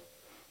Christ.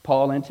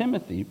 Paul and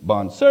Timothy,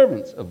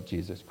 bondservants of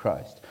Jesus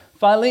Christ.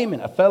 Philemon,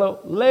 a fellow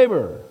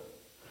laborer.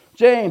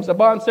 James, a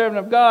bondservant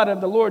of God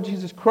and the Lord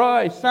Jesus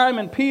Christ.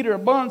 Simon Peter, a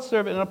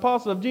bondservant and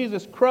apostle of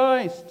Jesus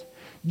Christ.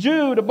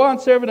 Jude, a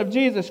bondservant of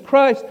Jesus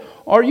Christ.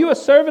 Are you a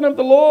servant of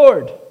the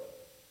Lord?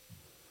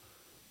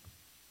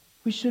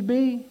 We should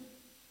be.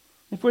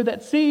 If we're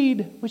that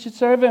seed, we should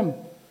serve him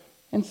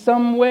in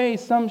some way,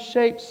 some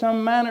shape,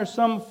 some manner,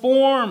 some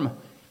form.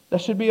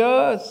 That should be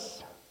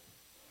us.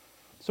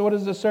 So what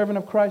does the servant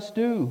of Christ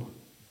do?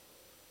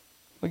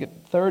 Look at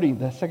 30,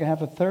 the second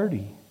half of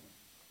 30.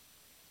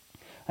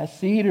 A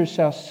seed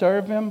shall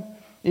serve him.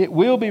 It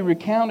will be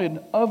recounted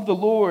of the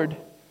Lord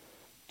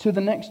to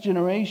the next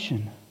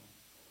generation.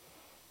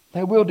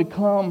 They will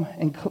come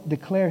and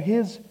declare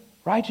his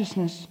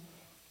righteousness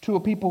to a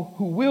people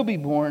who will be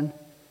born,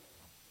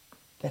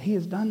 that he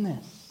has done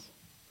this.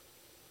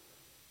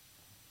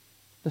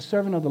 The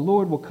servant of the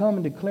Lord will come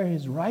and declare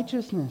his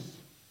righteousness.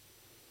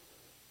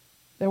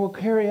 They will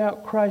carry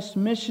out Christ's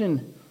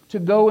mission to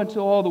go into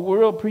all the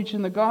world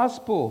preaching the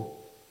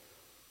gospel.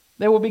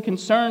 They will be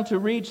concerned to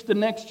reach the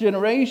next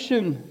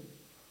generation.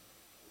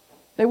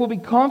 They will be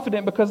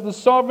confident because the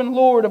sovereign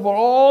Lord of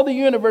all the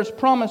universe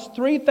promised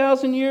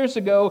 3,000 years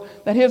ago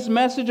that his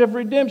message of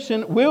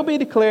redemption will be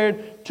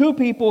declared to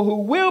people who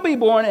will be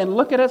born. And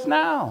look at us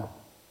now.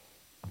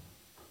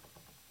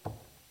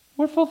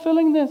 We're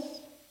fulfilling this.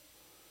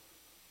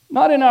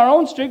 Not in our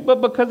own strength,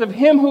 but because of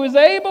him who is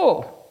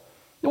able.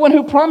 The one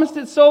who promised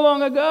it so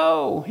long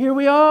ago. Here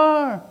we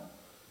are.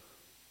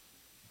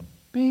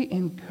 Be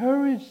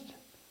encouraged,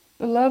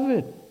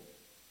 beloved.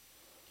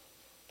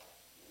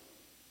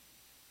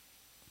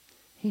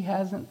 He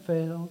hasn't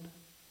failed,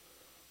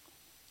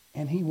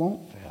 and he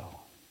won't fail.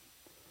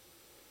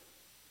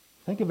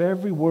 Think of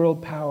every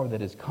world power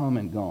that has come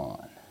and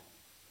gone.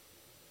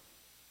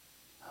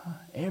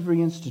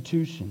 Every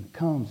institution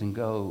comes and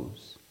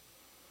goes.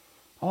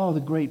 All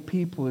the great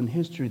people in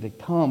history that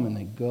come and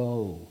they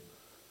go.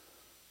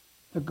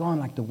 They're gone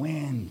like the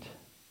wind.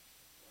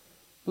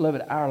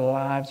 Beloved, our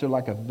lives are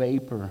like a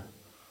vapor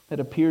that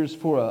appears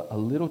for a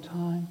little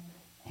time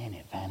and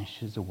it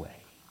vanishes away.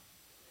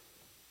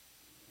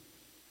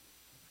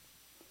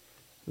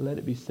 Let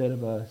it be said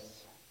of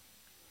us,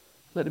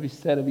 let it be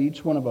said of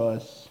each one of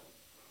us,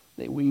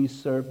 that we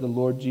serve the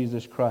Lord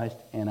Jesus Christ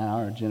in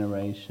our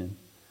generation.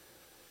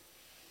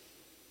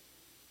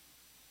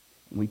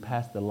 We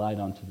pass the light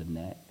on to the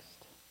next.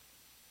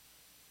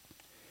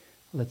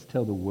 Let's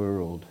tell the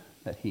world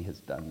that he has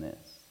done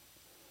this.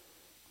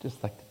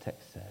 Just like the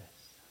text says.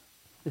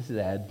 This is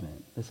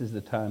Advent. This is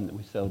the time that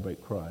we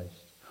celebrate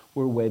Christ.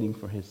 We're waiting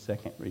for his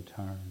second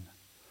return.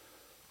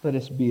 Let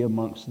us be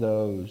amongst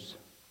those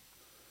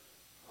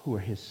who are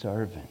his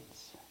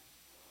servants.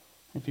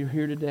 If you're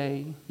here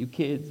today, you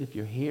kids, if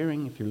you're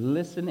hearing, if you're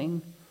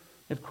listening,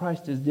 if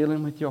Christ is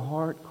dealing with your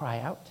heart, cry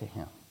out to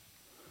him.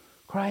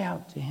 Cry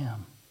out to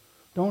him.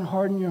 Don't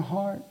harden your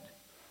heart.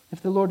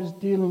 If the Lord is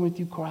dealing with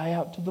you, cry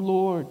out to the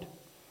Lord.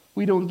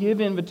 We don't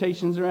give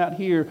invitations around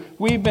here.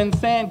 We've been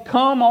saying,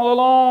 come all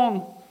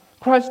along.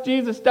 Christ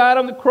Jesus died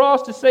on the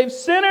cross to save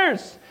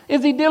sinners.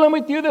 Is he dealing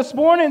with you this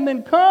morning?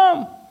 Then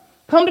come.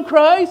 Come to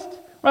Christ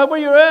right where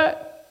you're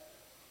at.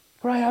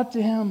 Cry out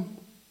to him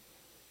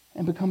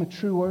and become a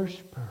true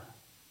worshiper.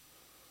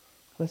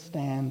 Let's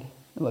stand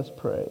and let's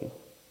pray.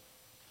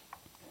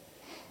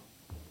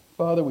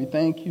 Father, we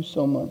thank you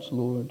so much,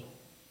 Lord.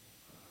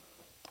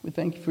 We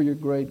thank you for your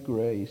great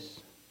grace.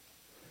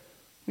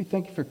 We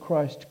thank you for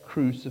Christ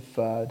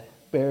crucified,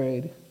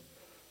 buried,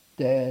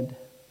 dead,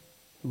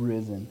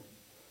 risen.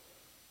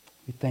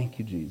 We We thank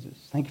you,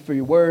 Jesus. Thank you for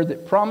your word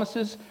that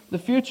promises the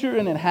future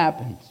and it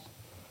happens.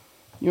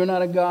 You're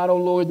not a God, oh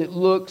Lord, that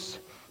looks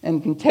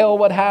and can tell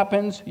what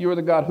happens. You're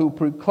the God who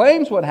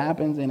proclaims what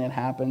happens, and it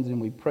happens, and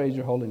we praise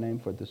your holy name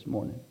for it this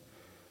morning.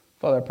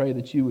 Father, I pray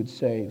that you would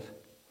save.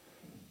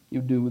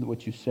 You do with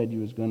what you said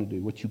you was going to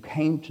do, what you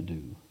came to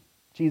do.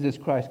 Jesus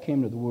Christ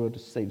came to the world to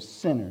save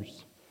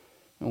sinners,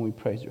 and we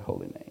praise your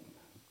holy name.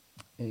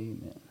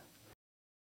 Amen.